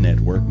Choices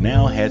Network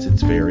now has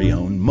its very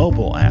own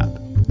mobile app.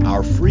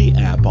 Our free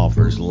app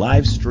offers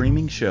live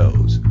streaming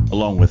shows,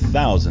 along with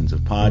thousands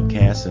of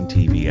podcasts and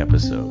TV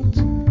episodes.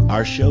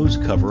 Our shows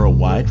cover a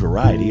wide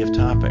variety of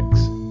topics.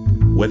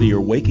 Whether you're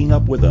waking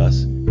up with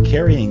us,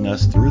 carrying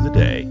us through the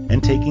day,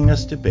 and taking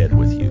us to bed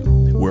with you,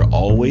 we're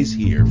always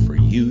here for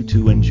you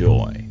to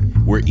enjoy.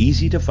 We're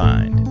easy to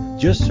find.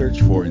 Just search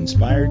for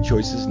Inspired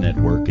Choices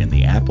Network in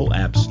the Apple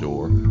App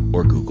Store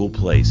or Google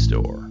Play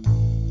Store.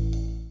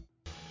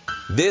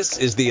 This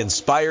is the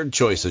Inspired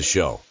Choices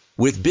Show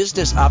with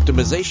business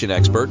optimization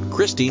expert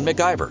Christine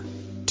McIver.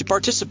 To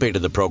participate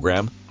in the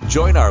program,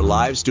 join our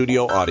live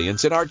studio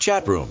audience in our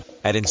chat room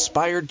at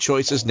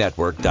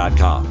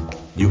InspiredChoicesNetwork.com.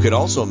 You can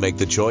also make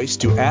the choice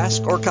to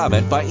ask or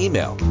comment by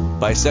email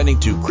by sending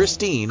to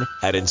Christine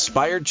at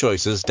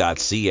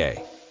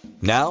InspiredChoices.ca.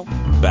 Now,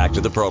 back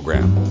to the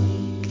program.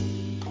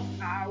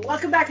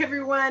 Welcome back,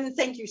 everyone.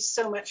 Thank you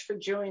so much for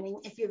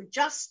joining. If you've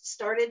just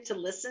started to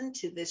listen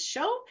to this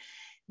show,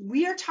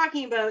 we are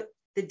talking about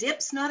the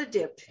dip's not a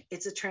dip,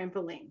 it's a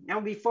trampoline. Now,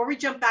 before we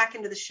jump back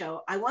into the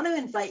show, I want to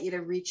invite you to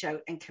reach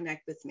out and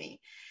connect with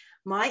me.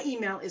 My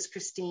email is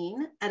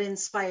Christine at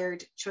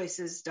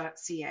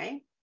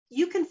InspiredChoices.ca.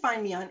 You can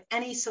find me on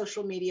any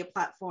social media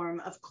platform.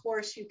 Of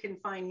course, you can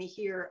find me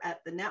here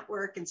at the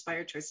network,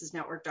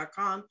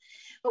 InspiredChoicesNetwork.com.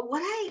 But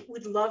what I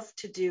would love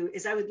to do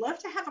is I would love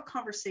to have a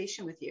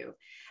conversation with you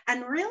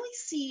and really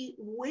see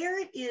where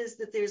it is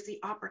that there's the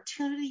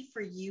opportunity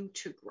for you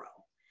to grow.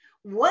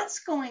 What's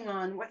going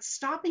on? What's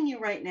stopping you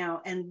right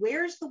now? And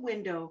where's the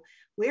window?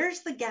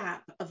 Where's the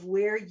gap of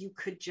where you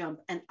could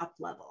jump and up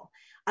level?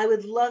 I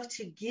would love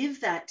to give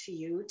that to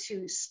you,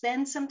 to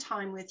spend some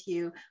time with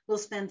you. We'll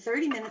spend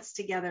 30 minutes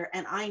together,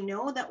 and I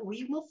know that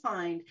we will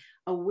find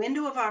a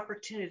window of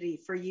opportunity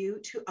for you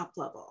to up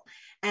level.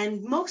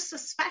 And most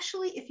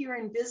especially if you're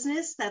in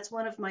business, that's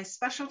one of my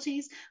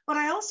specialties, but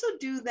I also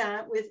do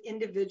that with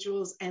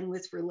individuals and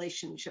with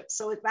relationships.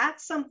 So if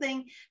that's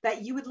something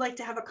that you would like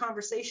to have a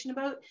conversation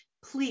about,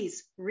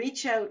 please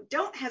reach out.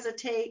 Don't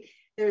hesitate.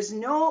 There's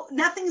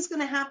nothing's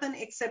going to happen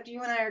except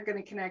you and I are going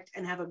to connect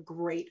and have a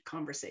great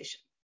conversation.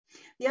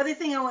 The other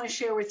thing I want to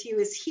share with you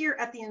is here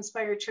at the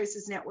Inspired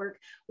Choices Network,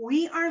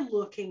 we are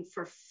looking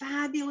for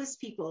fabulous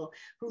people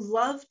who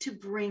love to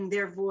bring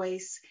their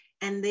voice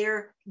and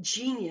their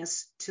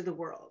genius to the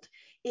world.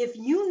 If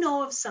you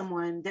know of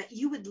someone that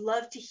you would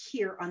love to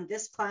hear on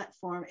this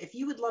platform, if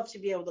you would love to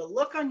be able to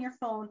look on your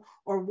phone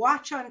or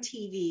watch on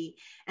TV,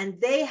 and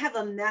they have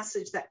a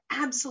message that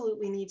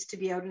absolutely needs to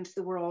be out into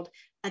the world,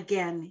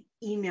 again,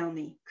 email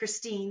me,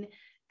 Christine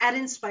at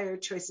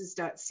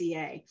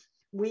InspiredChoices.ca.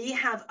 We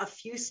have a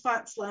few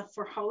spots left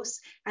for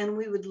hosts, and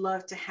we would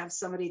love to have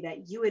somebody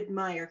that you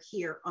admire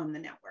here on the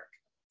network.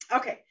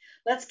 Okay,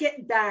 let's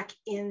get back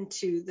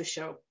into the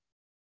show.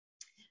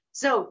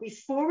 So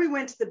before we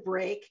went to the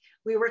break,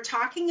 we were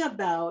talking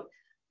about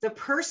the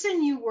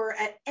person you were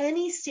at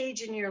any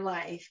stage in your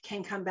life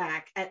can come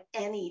back at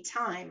any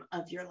time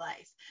of your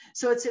life.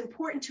 So it's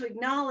important to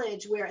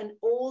acknowledge where an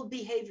old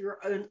behavior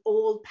or an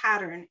old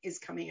pattern is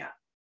coming up.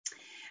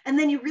 And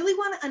then you really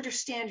want to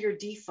understand your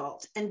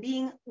default, and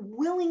being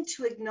willing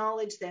to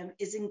acknowledge them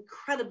is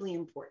incredibly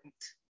important.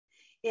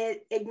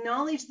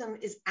 Acknowledge them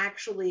is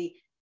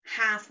actually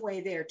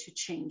halfway there to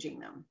changing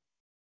them.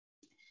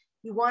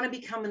 You want to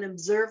become an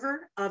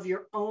observer of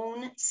your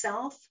own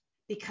self,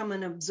 become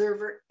an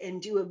observer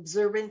and do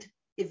observant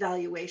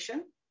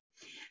evaluation.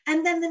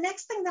 And then the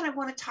next thing that I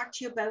want to talk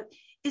to you about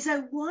is I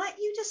want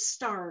you to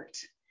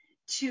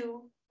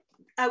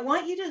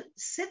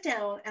sit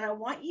down and I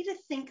want you to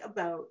think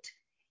about,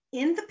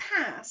 in the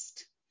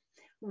past,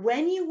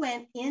 when you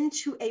went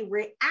into a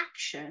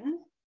reaction,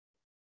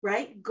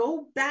 right?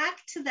 Go back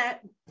to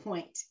that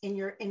point in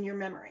your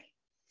memory.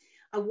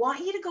 I want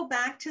you to go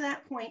back to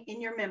that point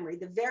in your memory.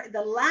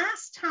 The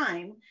last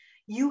time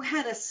you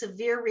had a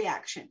severe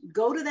reaction,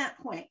 go to that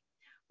point.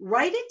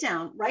 Write it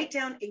down. Write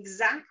down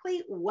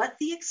exactly what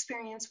the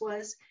experience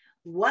was,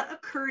 what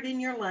occurred in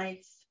your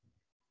life.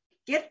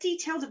 Get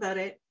detailed about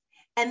it,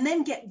 and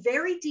then get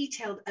very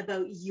detailed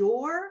about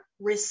your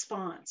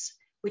response,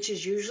 which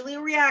is usually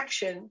a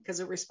reaction, because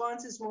a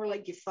response is more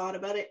like you thought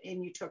about it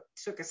and you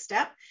took a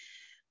step.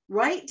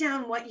 Write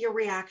down what your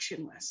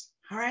reaction was,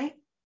 all right?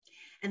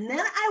 And then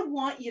I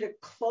want you to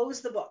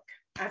close the book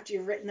after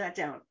you've written that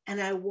down,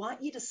 and I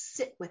want you to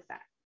sit with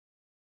that.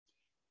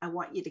 I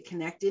want you to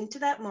connect into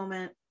that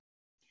moment,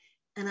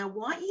 and I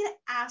want you to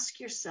ask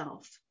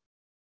yourself,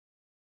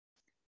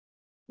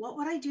 what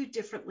would I do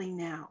differently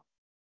now?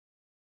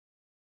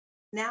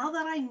 now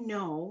that I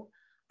know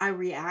I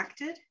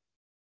reacted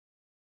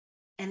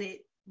and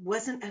it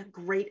wasn't a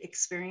great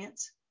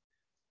experience,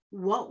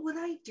 what would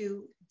I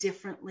do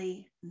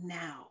differently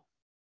now?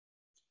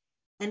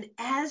 And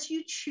as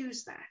you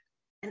choose that,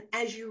 and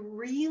as you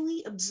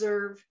really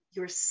observe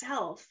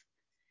yourself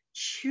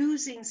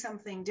choosing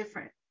something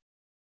different,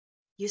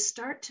 you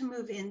start to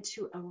move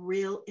into a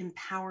real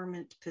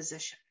empowerment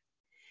position,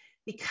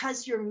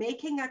 because you're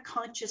making a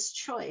conscious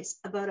choice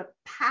about a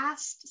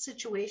past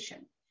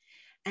situation.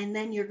 And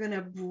then you're going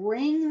to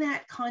bring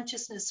that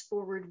consciousness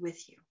forward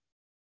with you.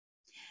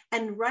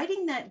 And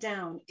writing that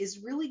down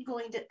is really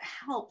going to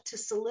help to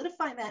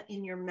solidify that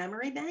in your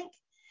memory bank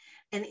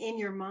and in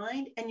your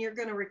mind. And you're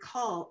going to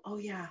recall, oh,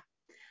 yeah,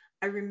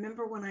 I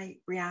remember when I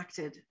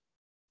reacted.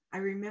 I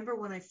remember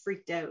when I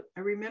freaked out.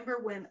 I remember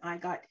when I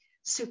got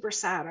super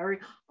sad.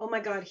 Oh my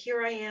God,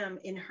 here I am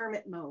in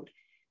hermit mode.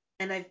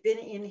 And I've been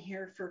in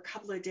here for a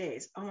couple of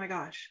days. Oh my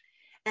gosh.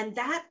 And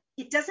that,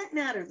 it doesn't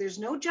matter. There's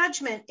no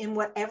judgment in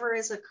whatever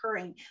is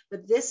occurring,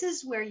 but this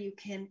is where you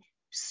can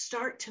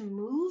start to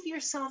move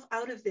yourself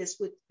out of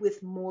this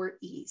with more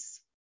ease.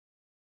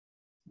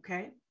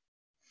 Okay.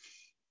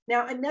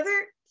 Now,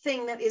 another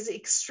thing that is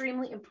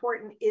extremely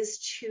important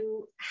is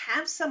to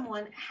have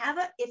someone,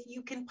 if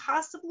you can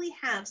possibly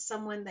have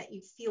someone that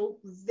you feel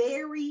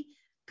very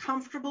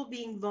comfortable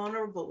being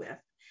vulnerable with,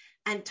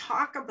 and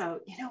talk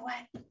about, you know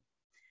what?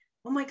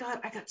 Oh my God,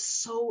 I got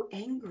so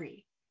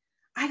angry.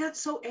 I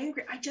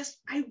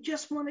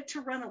just wanted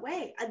to run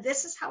away. And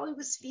this is how I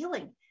was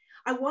feeling.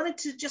 I wanted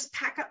to just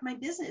pack up my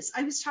business.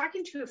 I was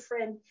talking to a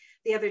friend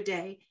the other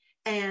day,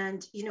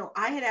 and,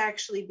 I had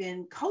actually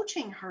been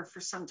coaching her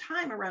for some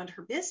time around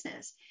her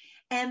business.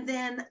 And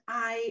then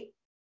I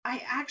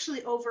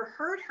actually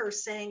overheard her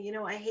saying,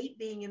 I hate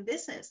being in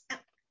business. And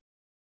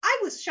I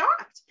was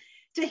shocked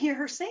to hear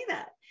her say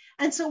that.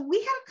 And so we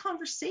had a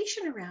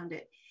conversation around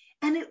it.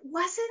 And it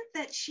wasn't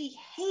that she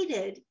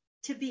hated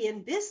to be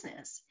in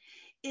business.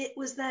 It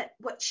was that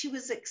what she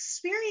was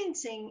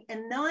experiencing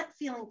and not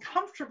feeling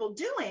comfortable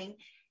doing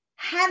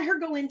had her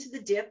go into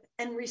the dip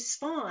and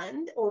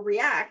respond or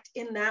react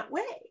in that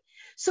way.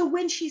 So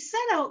when she said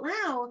out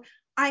loud,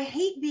 I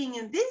hate being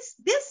in this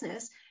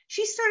business,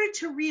 she started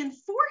to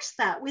reinforce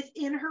that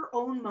within her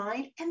own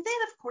mind, and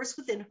then, of course,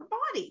 within her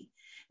body.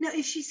 Now,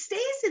 if she stays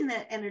in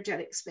that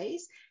energetic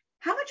space,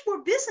 how much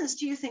more business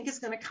do you think is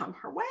going to come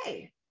her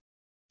way?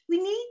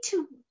 We need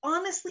to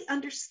honestly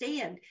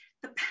understand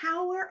the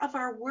power of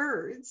our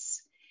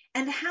words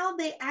and how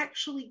they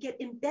actually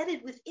get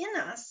embedded within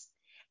us,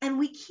 and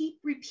we keep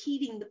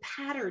repeating the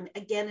pattern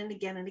again and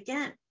again and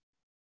again.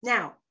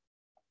 Now,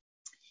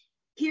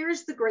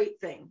 here's the great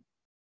thing.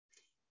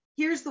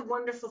 Here's the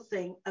wonderful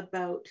thing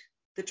about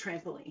the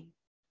trampoline.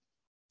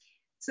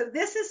 So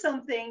this is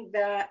something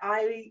that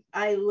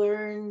I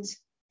learned,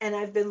 and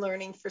I've been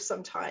learning for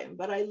some time,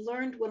 but I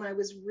learned when I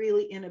was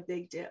really in a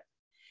big dip.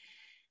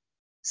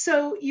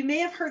 So you may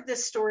have heard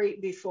this story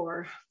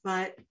before,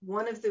 but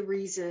one of the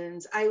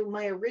reasons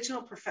my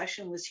original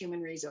profession was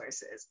human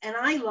resources, and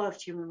I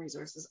loved human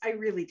resources. I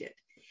really did.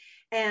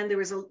 And there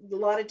was a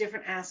lot of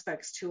different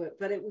aspects to it,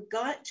 but it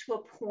got to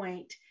a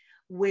point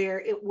where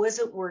it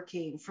wasn't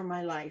working for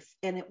my life,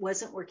 and it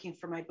wasn't working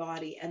for my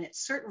body, and it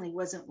certainly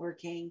wasn't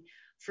working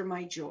for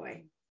my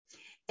joy.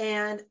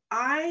 And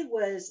I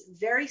was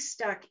very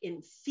stuck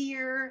in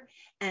fear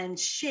and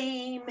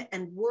shame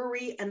and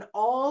worry and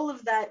all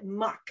of that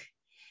muck.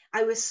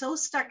 I was so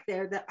stuck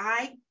there that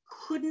I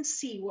couldn't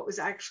see what was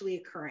actually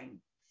occurring.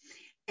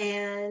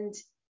 And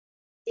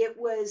it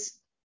was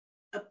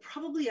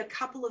probably a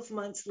couple of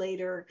months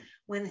later,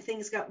 when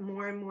things got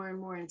more and more and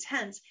more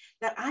intense,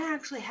 that I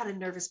actually had a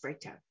nervous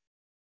breakdown.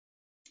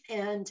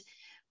 And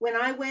when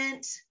I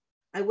went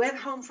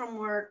home from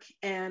work,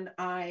 and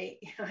I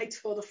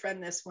told a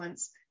friend this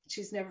once,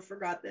 she's never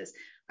forgot this.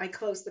 I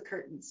closed the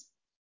curtains.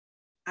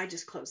 I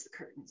just closed the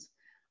curtains.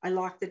 I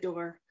locked the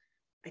door.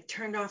 I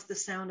turned off the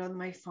sound on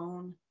my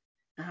phone,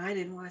 and I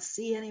didn't want to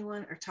see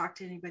anyone or talk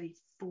to anybody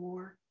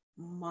for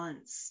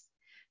months.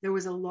 There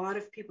was a lot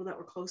of people that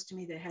were close to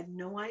me that had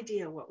no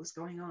idea what was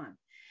going on.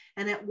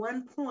 And at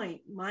one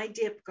point, my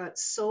dip got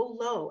so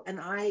low, and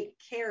I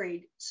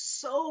carried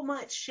so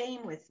much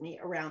shame with me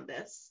around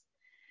this,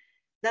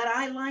 that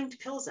I lined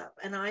pills up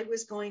and I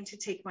was going to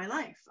take my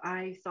life.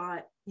 I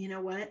thought, you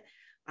know what?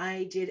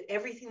 I did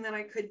everything that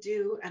I could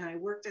do, and I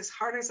worked as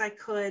hard as I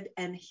could,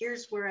 and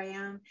here's where I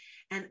am.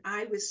 And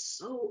I was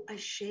so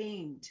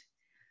ashamed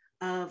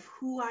of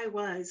who I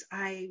was.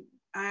 I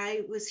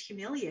was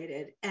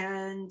humiliated,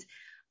 and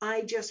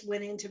I just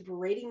went into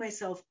berating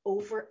myself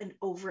over and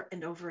over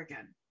and over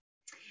again.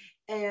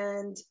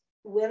 And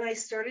when I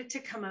started to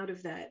come out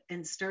of that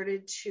and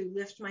started to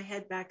lift my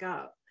head back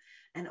up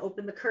and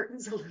open the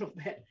curtains a little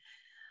bit,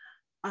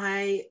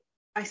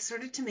 I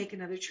started to make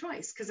another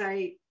choice, because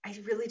I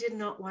really did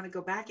not want to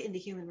go back into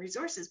human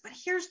resources. But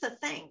here's the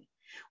thing.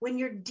 When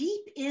you're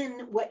deep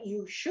in what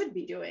you should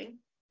be doing,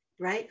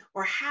 right,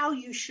 or how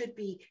you should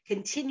be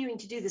continuing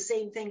to do the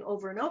same thing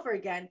over and over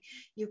again,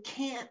 you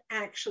can't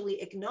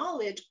actually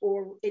acknowledge,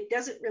 or it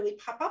doesn't really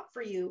pop up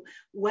for you,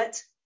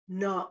 what's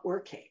not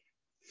working.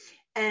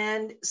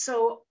 And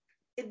so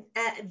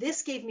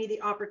this gave me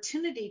the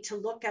opportunity to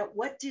look at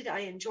what did I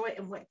enjoy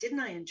and what didn't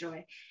I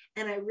enjoy.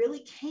 And I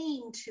really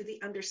came to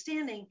the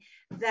understanding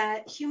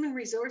that human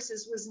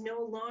resources was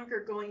no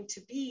longer going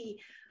to be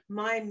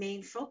my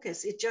main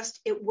focus.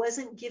 It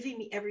wasn't giving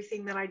me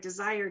everything that I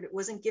desired. It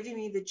wasn't giving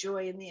me the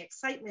joy and the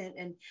excitement.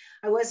 And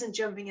I wasn't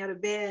jumping out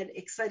of bed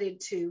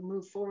excited to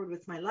move forward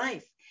with my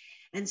life.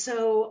 And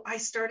so I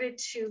started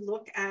to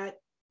look at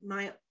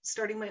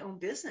starting my own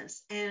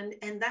business. And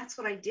that's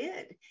what I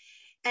did.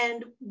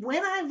 And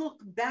when I look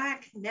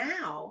back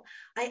now,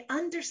 I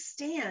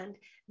understand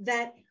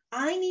that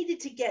I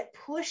needed to get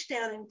pushed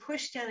down and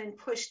pushed down and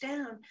pushed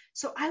down,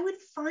 so I would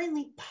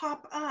finally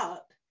pop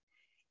up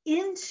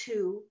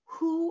into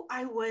who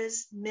I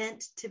was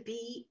meant to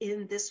be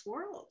in this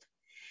world.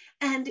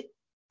 And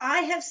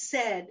I have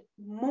said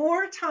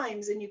more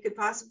times than you could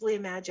possibly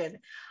imagine,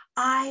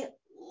 I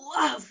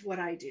love what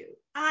I do.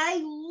 I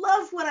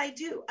love what I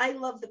do. I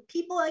love the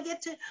people I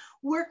get to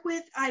work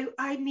with.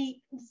 I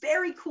meet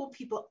very cool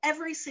people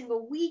every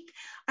single week.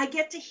 I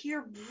get to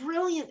hear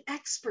brilliant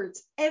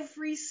experts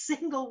every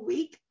single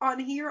week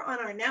on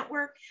our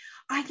network.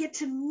 I get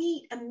to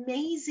meet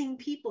amazing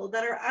people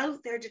that are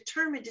out there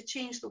determined to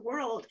change the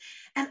world.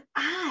 And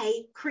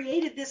I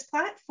created this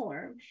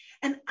platform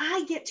and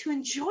I get to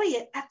enjoy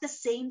it at the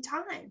same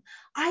time.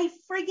 I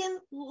friggin'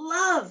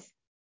 love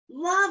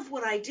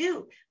what I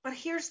do. But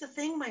here's the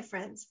thing, my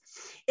friends.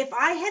 If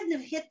I hadn't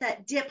have hit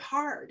that dip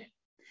hard,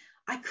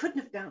 I couldn't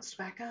have bounced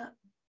back up.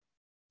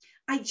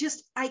 I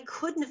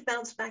couldn't have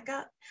bounced back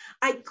up.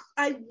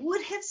 I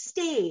would have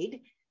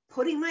stayed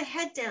putting my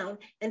head down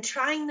and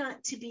trying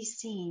not to be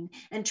seen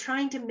and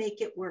trying to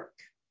make it work.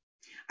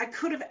 I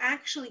could have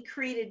actually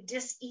created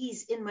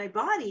dis-ease in my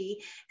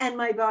body, and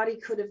my body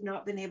could have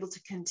not been able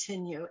to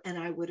continue, and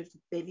I would have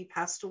maybe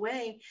passed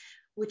away,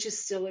 which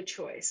is still a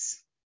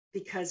choice.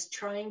 Because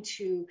trying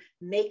to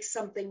make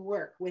something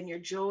work when your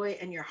joy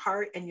and your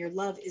heart and your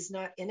love is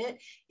not in it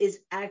is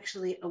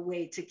actually a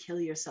way to kill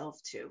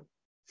yourself too.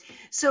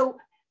 So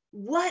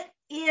what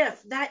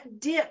if that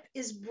dip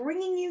is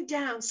bringing you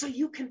down so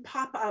you can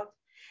pop up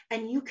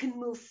and you can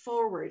move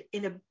forward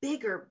in a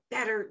bigger,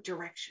 better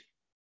direction,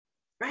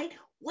 right?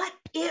 What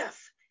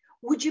if?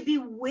 Would you be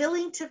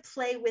willing to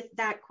play with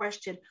that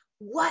question?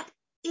 What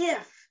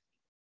if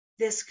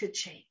this could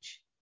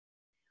change?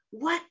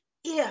 What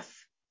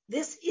if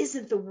this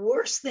isn't the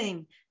worst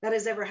thing that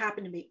has ever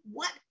happened to me?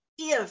 What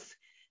if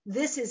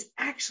this is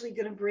actually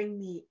going to bring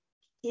me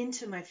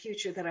into my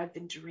future that I've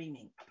been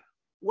dreaming about?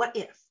 What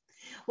if?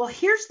 Well,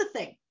 here's the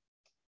thing.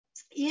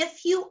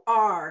 If you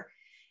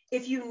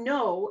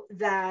know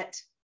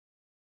that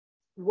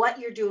what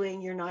you're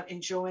doing, you're not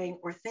enjoying,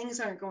 or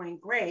things aren't going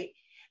great,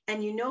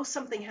 and you know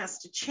something has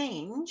to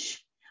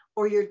change,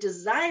 or you're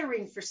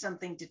desiring for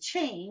something to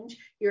change,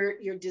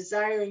 you're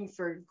desiring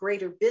for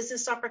greater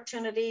business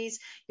opportunities,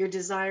 you're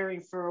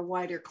desiring for a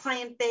wider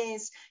client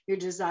base, your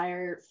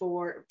desire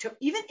to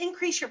even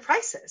increase your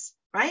prices,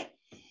 right?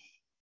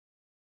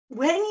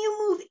 When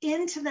you move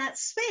into that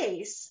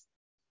space,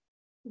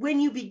 when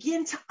you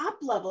begin to up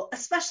level,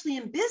 especially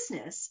in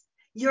business,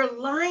 your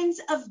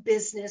lines of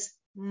business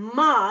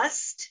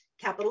must,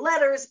 capital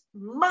letters,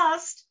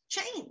 must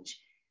change.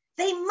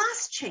 They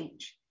must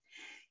change.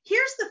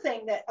 Here's the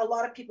thing that a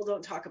lot of people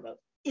don't talk about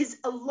is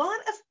a lot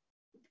of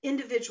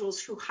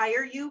individuals who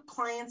hire you,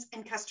 clients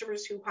and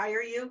customers who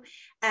hire you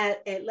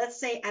at let's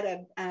say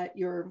at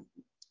your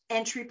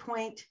entry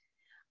point,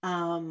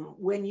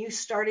 when you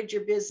started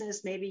your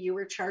business, maybe you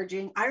were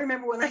charging, I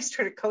remember when I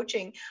started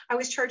coaching, I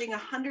was charging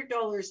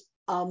 $100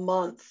 a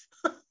month,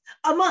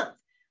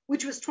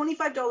 which was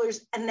 $25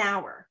 an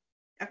hour.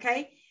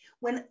 Okay.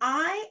 When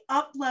I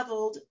up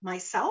leveled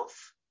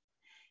myself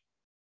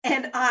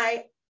and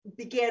I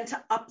began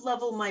to up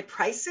level my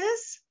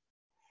prices,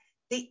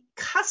 the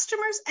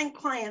customers and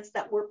clients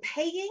that were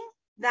paying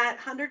that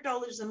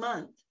 $100 a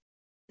month,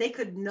 they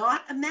could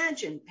not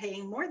imagine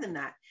paying more than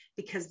that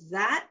because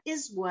that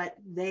is what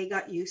they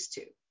got used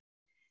to.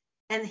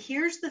 And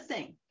here's the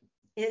thing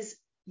is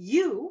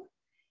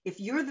if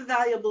you're the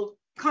valuable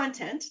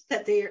content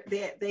that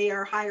they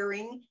are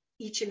hiring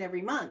each and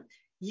every month,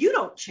 you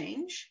don't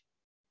change.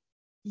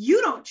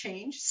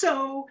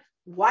 So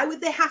why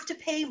would they have to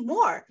pay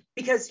more?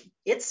 Because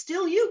it's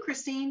still you,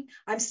 Christine.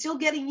 I'm still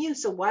getting you.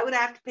 So why would I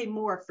have to pay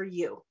more for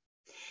you?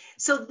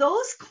 So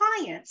those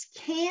clients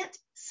can't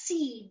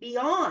see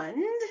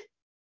beyond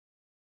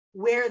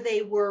where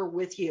they were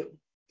with you.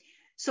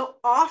 So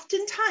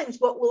oftentimes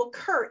what will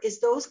occur is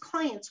those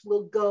clients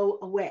will go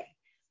away.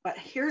 But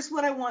here's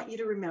what I want you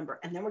to remember,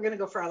 and then we're going to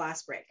go for our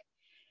last break.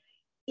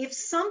 If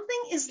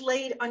something is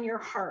laid on your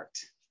heart,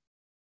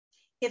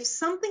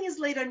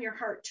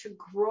 to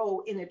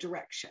grow in a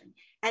direction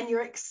and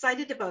you're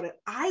excited about it,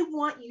 I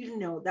want you to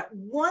know that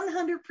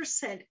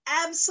 100%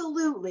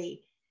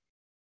 absolutely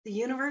the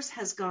universe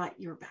has got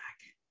your back.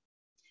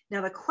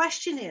 Now the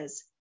question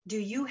is, do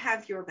you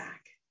have your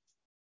back?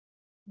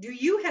 Do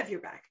you have your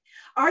back?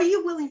 Are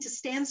you willing to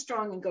stand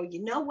strong and go,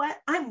 you know what?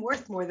 I'm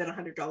worth more than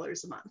 $100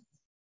 a month.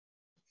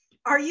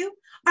 Are you?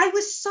 I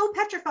was so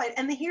petrified.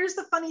 And here's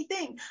the funny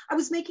thing. I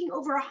was making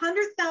over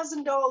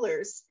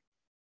 $100,000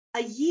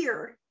 a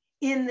year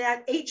in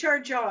that HR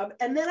job.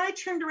 And then I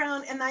turned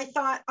around and I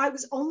thought I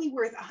was only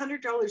worth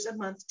 $100 a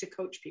month to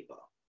coach people.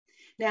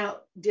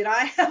 Now, did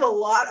I have a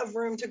lot of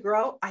room to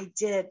grow? I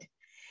did.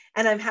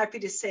 And I'm happy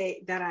to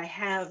say that I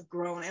have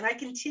grown and I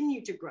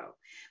continue to grow.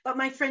 But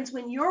my friends,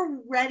 when you're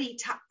ready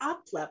to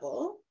up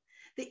level,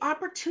 the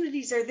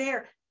opportunities are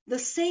there. The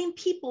same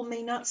people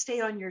may not stay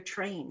on your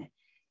train,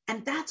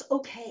 and that's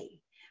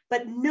okay.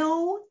 But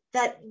know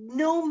that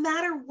no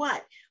matter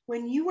what,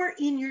 when you are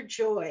in your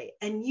joy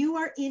and you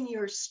are in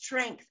your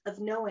strength of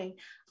knowing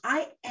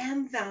I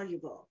am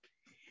valuable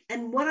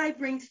and what I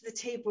bring to the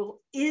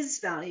table is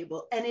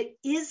valuable, and it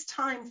is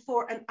time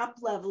for an up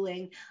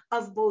leveling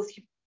of both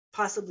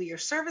possibly your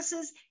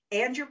services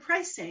and your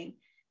pricing,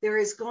 there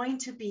is going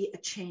to be a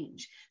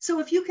change. So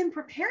if you can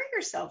prepare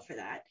yourself for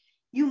that,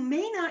 you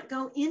may not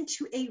go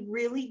into a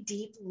really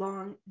deep,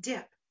 long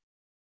dip.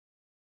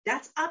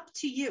 That's up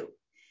to you.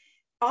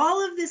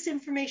 All of this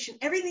information,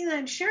 everything that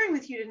I'm sharing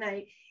with you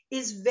tonight,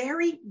 is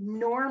very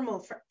normal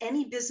for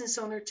any business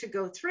owner to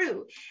go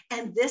through.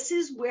 And this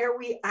is where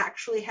we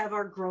actually have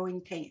our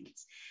growing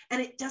pains.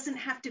 And it doesn't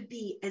have to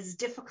be as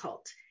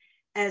difficult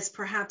as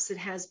perhaps it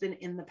has been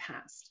in the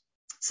past.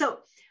 So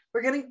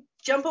we're going to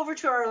jump over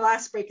to our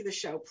last break of the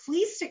show.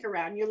 Please stick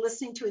around. You're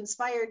listening to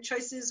Inspired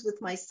Choices with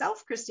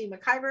myself, Christine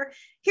McIver,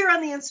 here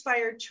on the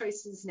Inspired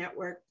Choices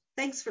Network.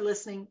 Thanks for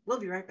listening. We'll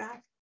be right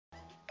back.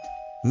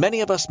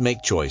 Many of us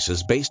make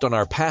choices based on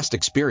our past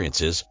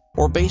experiences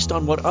or based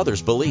on what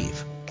others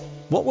believe.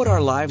 What would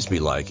our lives be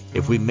like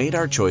if we made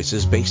our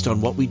choices based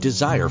on what we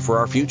desire for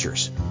our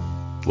futures?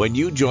 When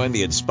you join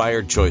the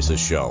Inspired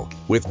Choices show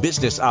with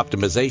business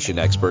optimization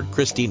expert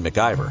Christine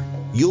McIver,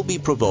 you'll be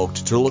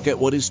provoked to look at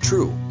what is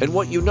true and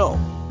what you know,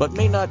 but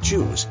may not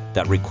choose,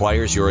 that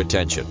requires your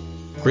attention.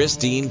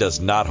 Christine does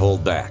not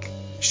hold back.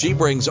 She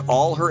brings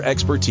all her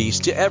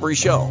expertise to every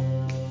show.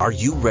 Are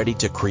you ready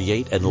to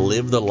create and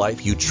live the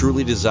life you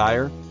truly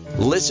desire?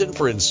 Listen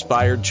for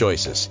Inspired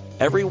Choices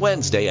every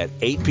Wednesday at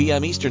 8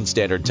 p.m. Eastern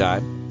Standard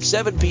Time,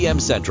 7 p.m.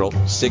 Central,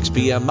 6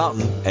 p.m.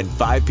 Mountain, and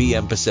 5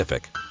 p.m.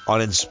 Pacific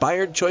on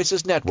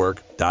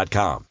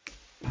InspiredChoicesNetwork.com.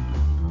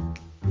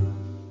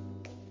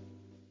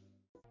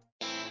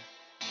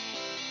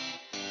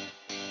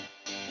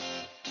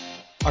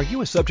 Are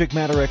you a subject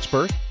matter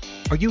expert?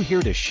 Are you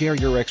here to share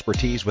your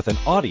expertise with an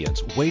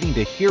audience waiting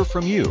to hear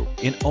from you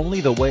in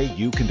only the way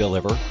you can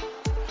deliver?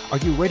 Are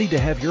you ready to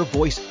have your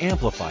voice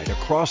amplified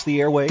across the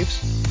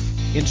airwaves?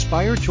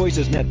 Inspired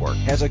Choices Network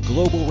has a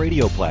global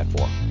radio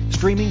platform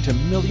streaming to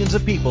millions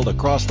of people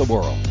across the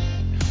world.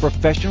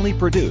 Professionally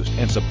produced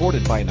and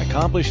supported by an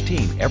accomplished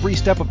team every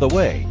step of the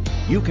way,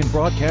 you can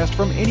broadcast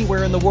from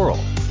anywhere in the world,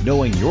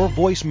 knowing your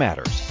voice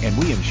matters, and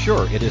we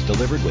ensure it is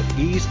delivered with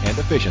ease and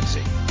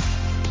efficiency.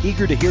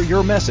 Eager to hear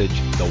your message,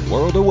 the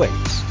world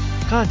awaits.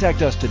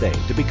 Contact us today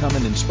to become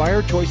an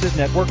Inspired Choices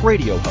Network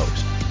radio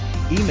host.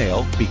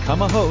 Email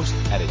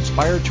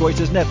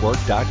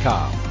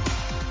becomeahost@inspiredchoicesnetwork.com.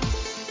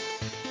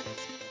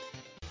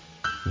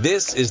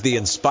 This is the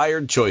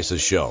Inspired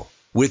Choices Show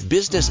with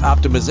business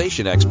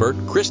optimization expert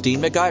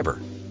Christine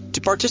McIver.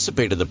 To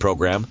participate in the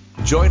program,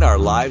 join our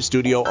live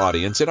studio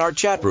audience in our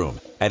chat room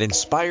at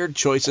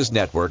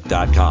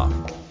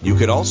InspiredChoicesNetwork.com. You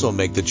can also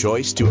make the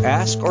choice to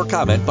ask or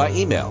comment by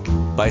email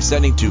by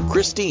sending to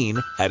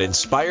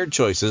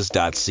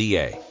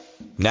Christine@InspiredChoices.ca.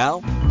 Now,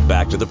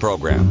 back to the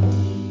program.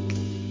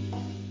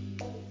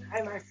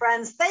 Hi, my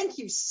friends. Thank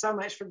you so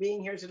much for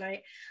being here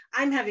tonight.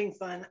 I'm having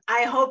fun.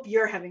 I hope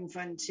you're having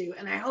fun too.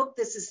 And I hope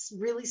this is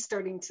really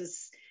starting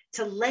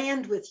to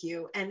land with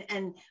you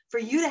and for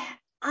you to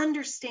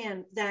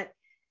understand that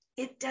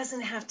it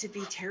doesn't have to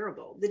be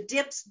terrible. The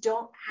dips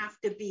don't have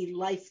to be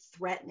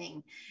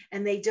life-threatening,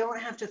 and they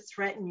don't have to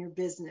threaten your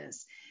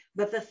business.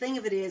 But the thing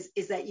of it is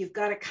that you've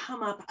got to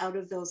come up out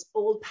of those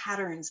old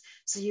patterns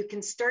so you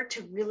can start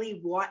to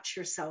really watch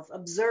yourself,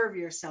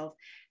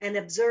 and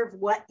observe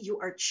what you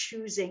are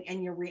choosing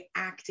and you're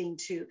reacting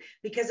to.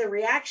 Because a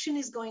reaction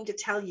is going to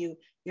tell you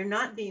you're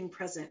not being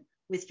present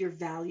with your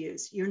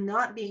values. You're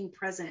not being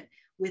present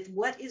with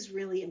what is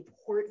really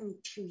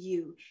important to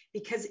you.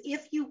 Because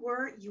if you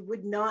were, you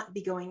would not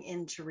be going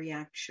into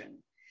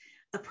reaction.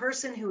 A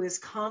person who is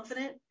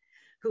confident,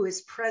 who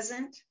is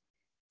present,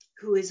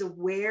 who is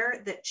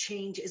aware that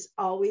change is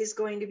always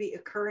going to be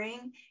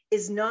occurring,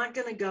 is not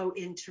going to go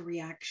into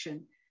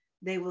reaction.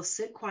 They will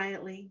sit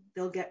quietly,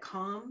 they'll get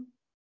calm,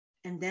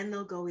 and then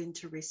they'll go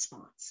into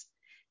response.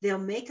 They'll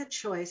make a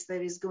choice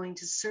that is going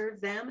to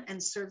serve them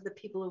and serve the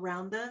people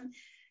around them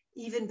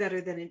even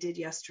better than it did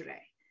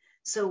yesterday.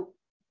 So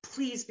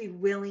please be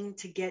willing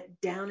to get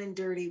down and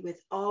dirty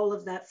with all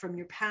of that from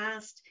your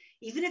past.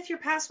 Even if your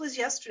past was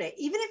yesterday,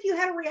 even if you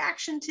had a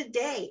reaction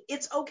today,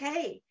 it's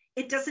okay.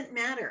 It doesn't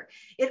matter.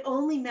 It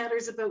only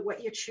matters about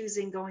what you're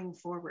choosing going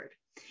forward.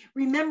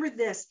 Remember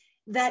this,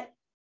 that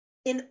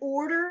in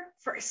order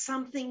for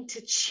something to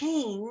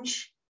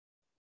change,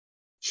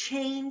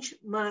 change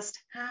must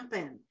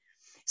happen.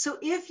 So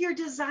if you're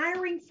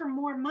desiring for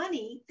more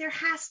money, there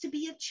has to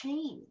be a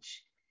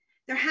change.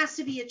 There has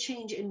to be a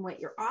change in what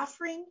you're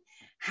offering,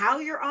 how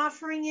you're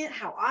offering it,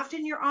 how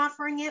often you're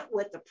offering it,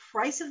 what the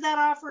price of that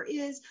offer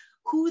is,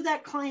 who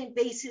that client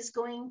base is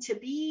going to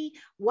be,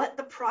 what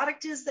the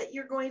product is that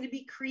you're going to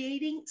be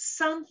creating.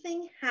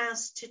 Something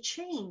has to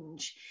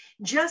change.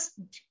 Just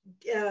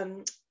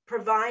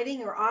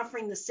providing or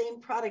offering the same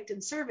product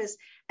and service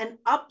and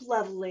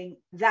up-leveling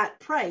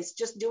that price,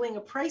 just doing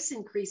a price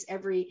increase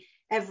every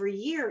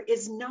year,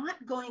 is not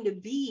going to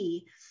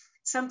be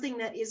something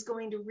that is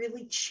going to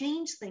really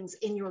change things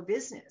in your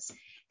business.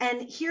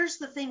 And here's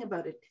the thing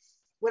about it.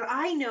 What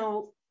I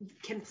know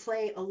can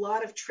play a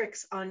lot of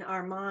tricks on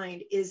our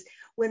mind is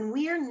when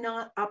we are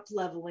not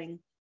up-leveling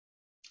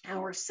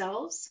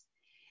ourselves.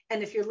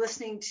 And if you're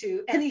listening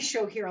to any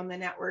show here on the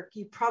network,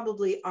 you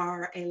probably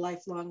are a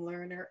lifelong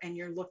learner and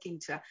you're looking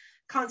to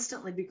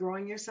constantly be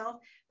growing yourself.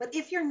 But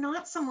if you're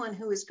not someone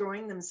who is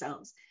growing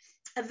themselves,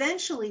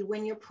 eventually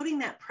when you're putting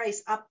that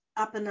price up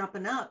and up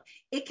and up,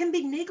 it can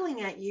be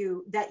niggling at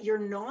you that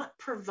you're not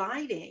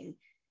providing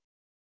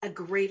a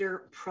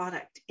greater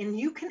product. And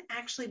you can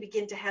actually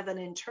begin to have an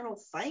internal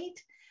fight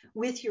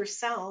with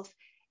yourself.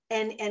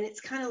 And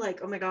it's kind of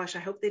like, oh my gosh, I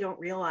hope they don't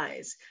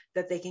realize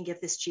that they can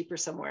get this cheaper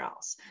somewhere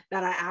else,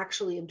 that I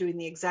actually am doing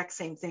the exact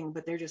same thing,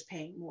 but they're just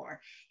paying more.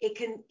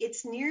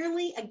 It's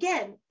nearly,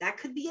 again, that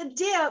could be a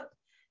dip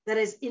that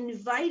is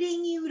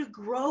inviting you to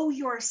grow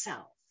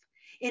yourself,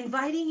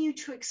 inviting you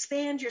to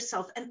expand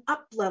yourself and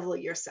up-level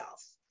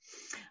yourself.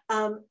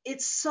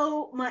 It's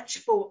so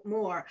much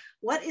more.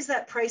 What is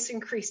that price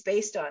increase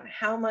based on?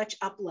 How much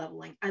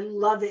up-leveling? I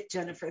love it,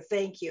 Jennifer.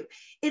 Thank you.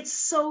 It's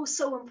so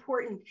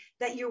important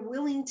that you're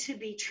willing to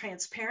be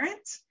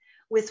transparent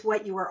with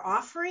what you are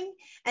offering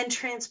and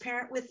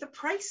transparent with the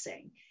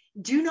pricing.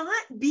 Do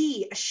not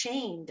be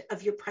ashamed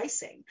of your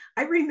pricing.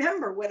 I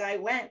remember when I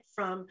went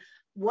from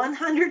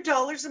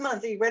 $100 a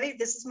month, are you ready?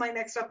 This is my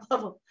next up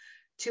level,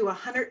 to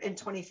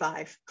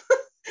 $125.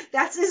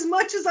 That's as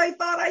much as I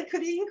thought I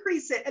could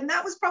increase it. And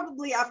that was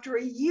probably after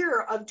a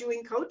year of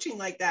doing coaching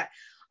like that.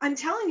 I'm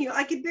telling you,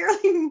 I could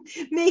barely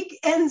make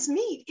ends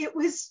meet. It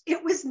was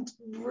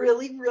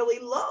really, really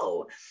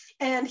low.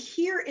 And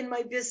here in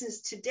my business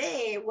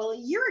today, well, a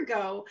year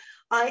ago,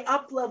 I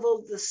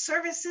up-leveled the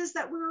services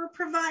that we were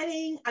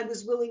providing. I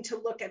was willing to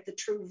look at the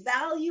true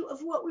value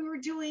of what we were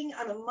doing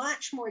on a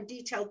much more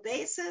detailed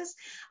basis.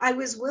 I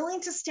was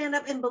willing to stand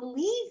up and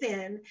believe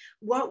in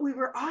what we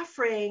were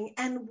offering.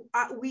 And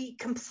we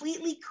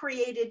completely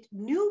created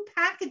new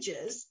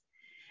packages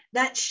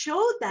that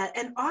showed that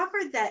and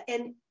offered that.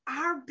 And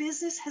our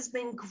business has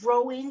been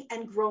growing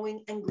and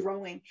growing and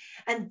growing.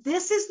 And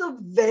this is the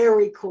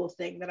very cool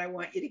thing that I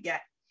want you to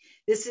get.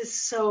 This is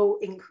so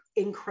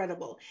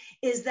incredible,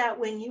 is that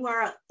when you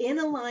are in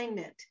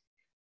alignment,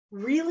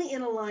 really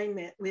in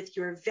alignment with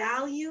your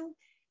value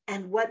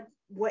and what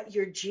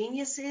your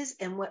genius is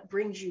and what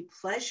brings you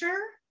pleasure,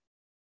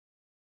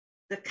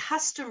 the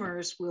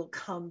customers will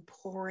come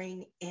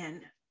pouring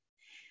in.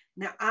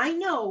 Now, I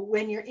know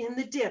when you're in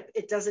the dip,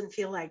 it doesn't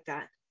feel like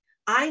that.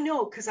 I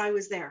know because I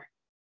was there.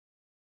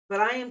 But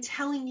I am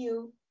telling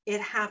you,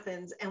 it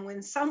happens. And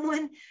when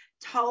someone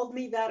told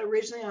me that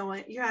originally, I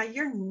went, yeah,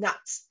 you're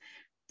nuts.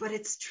 But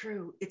it's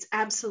true. It's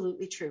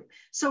absolutely true.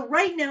 So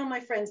right now, my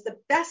friends, the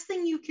best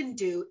thing you can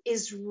do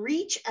is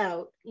reach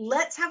out.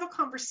 Let's have a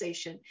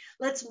conversation.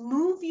 Let's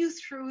move you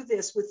through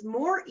this with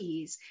more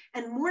ease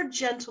and more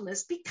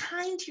gentleness. Be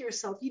kind to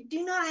yourself. You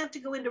do not have to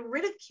go into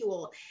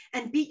ridicule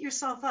and beat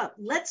yourself up.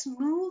 Let's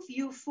move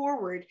you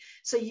forward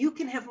so you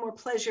can have more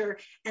pleasure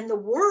and the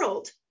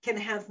world can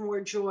have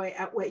more joy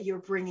at what you're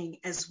bringing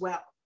as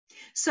well.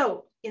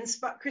 So,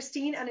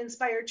 Christine at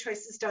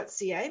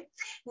inspiredchoices.ca.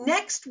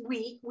 Next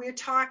week, we're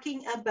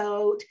talking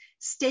about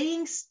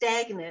staying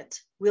stagnant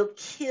will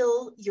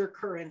kill your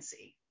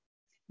currency.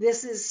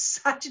 This is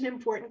such an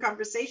important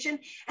conversation,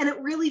 and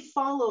it really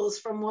follows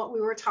from what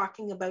we were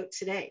talking about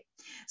today.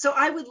 So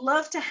I would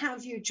love to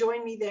have you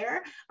join me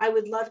there. I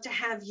would love to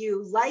have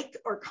you like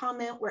or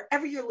comment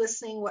wherever you're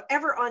listening,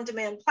 whatever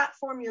on-demand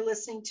platform you're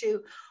listening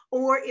to,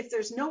 or if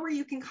there's nowhere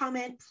you can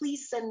comment,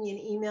 please send me an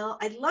email.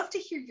 I'd love to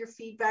hear your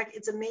feedback.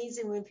 It's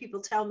amazing when people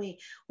tell me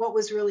what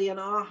was really an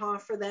aha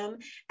for them.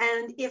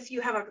 And if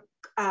you have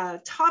a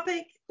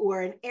topic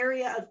or an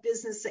area of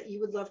business that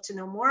you would love to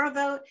know more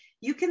about,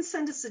 you can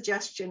send a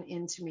suggestion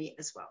in to me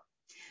as well.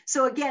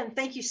 So again,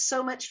 thank you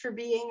so much for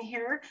being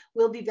here.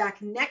 We'll be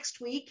back next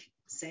week,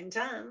 same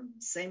time,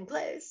 same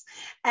place,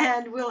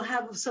 and we'll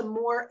have some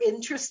more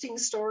interesting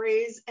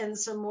stories and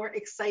some more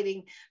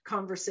exciting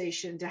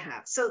conversation to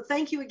have. So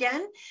thank you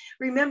again.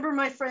 Remember,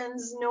 my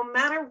friends, no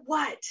matter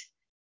what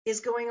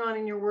is going on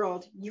in your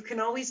world, you can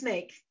always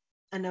make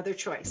another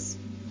choice.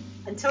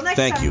 Until next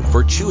time. Thank you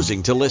for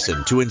choosing to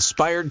listen to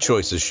Inspired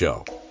Choices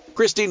Show.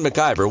 Christine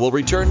McIver will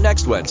return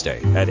next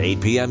Wednesday at 8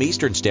 p.m.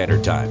 Eastern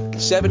Standard Time,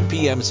 7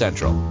 p.m.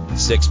 Central,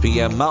 6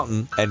 p.m.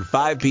 Mountain, and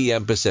 5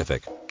 p.m.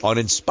 Pacific on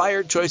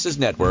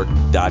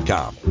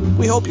InspiredChoicesNetwork.com.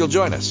 We hope you'll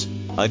join us.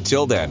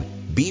 Until then,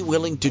 be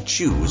willing to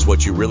choose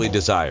what you really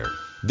desire.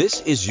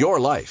 This is your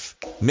life,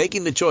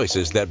 making the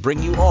choices that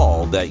bring you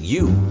all that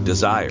you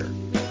desire.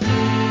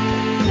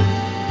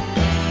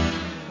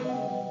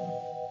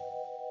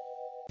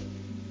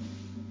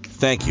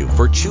 Thank you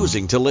for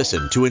choosing to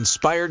listen to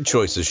Inspired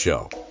Choices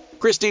Show.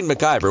 Christine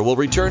McIver will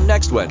return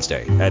next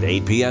Wednesday at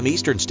 8 p.m.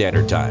 Eastern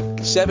Standard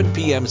Time, 7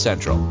 p.m.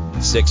 Central,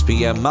 6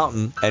 p.m.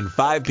 Mountain, and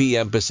 5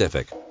 p.m.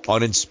 Pacific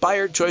on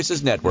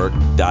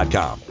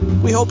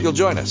InspiredChoicesNetwork.com. We hope you'll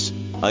join us.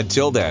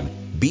 Until then,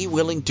 be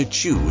willing to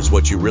choose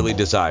what you really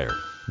desire.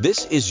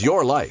 This is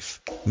your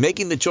life,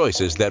 making the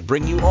choices that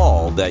bring you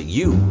all that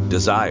you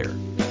desire.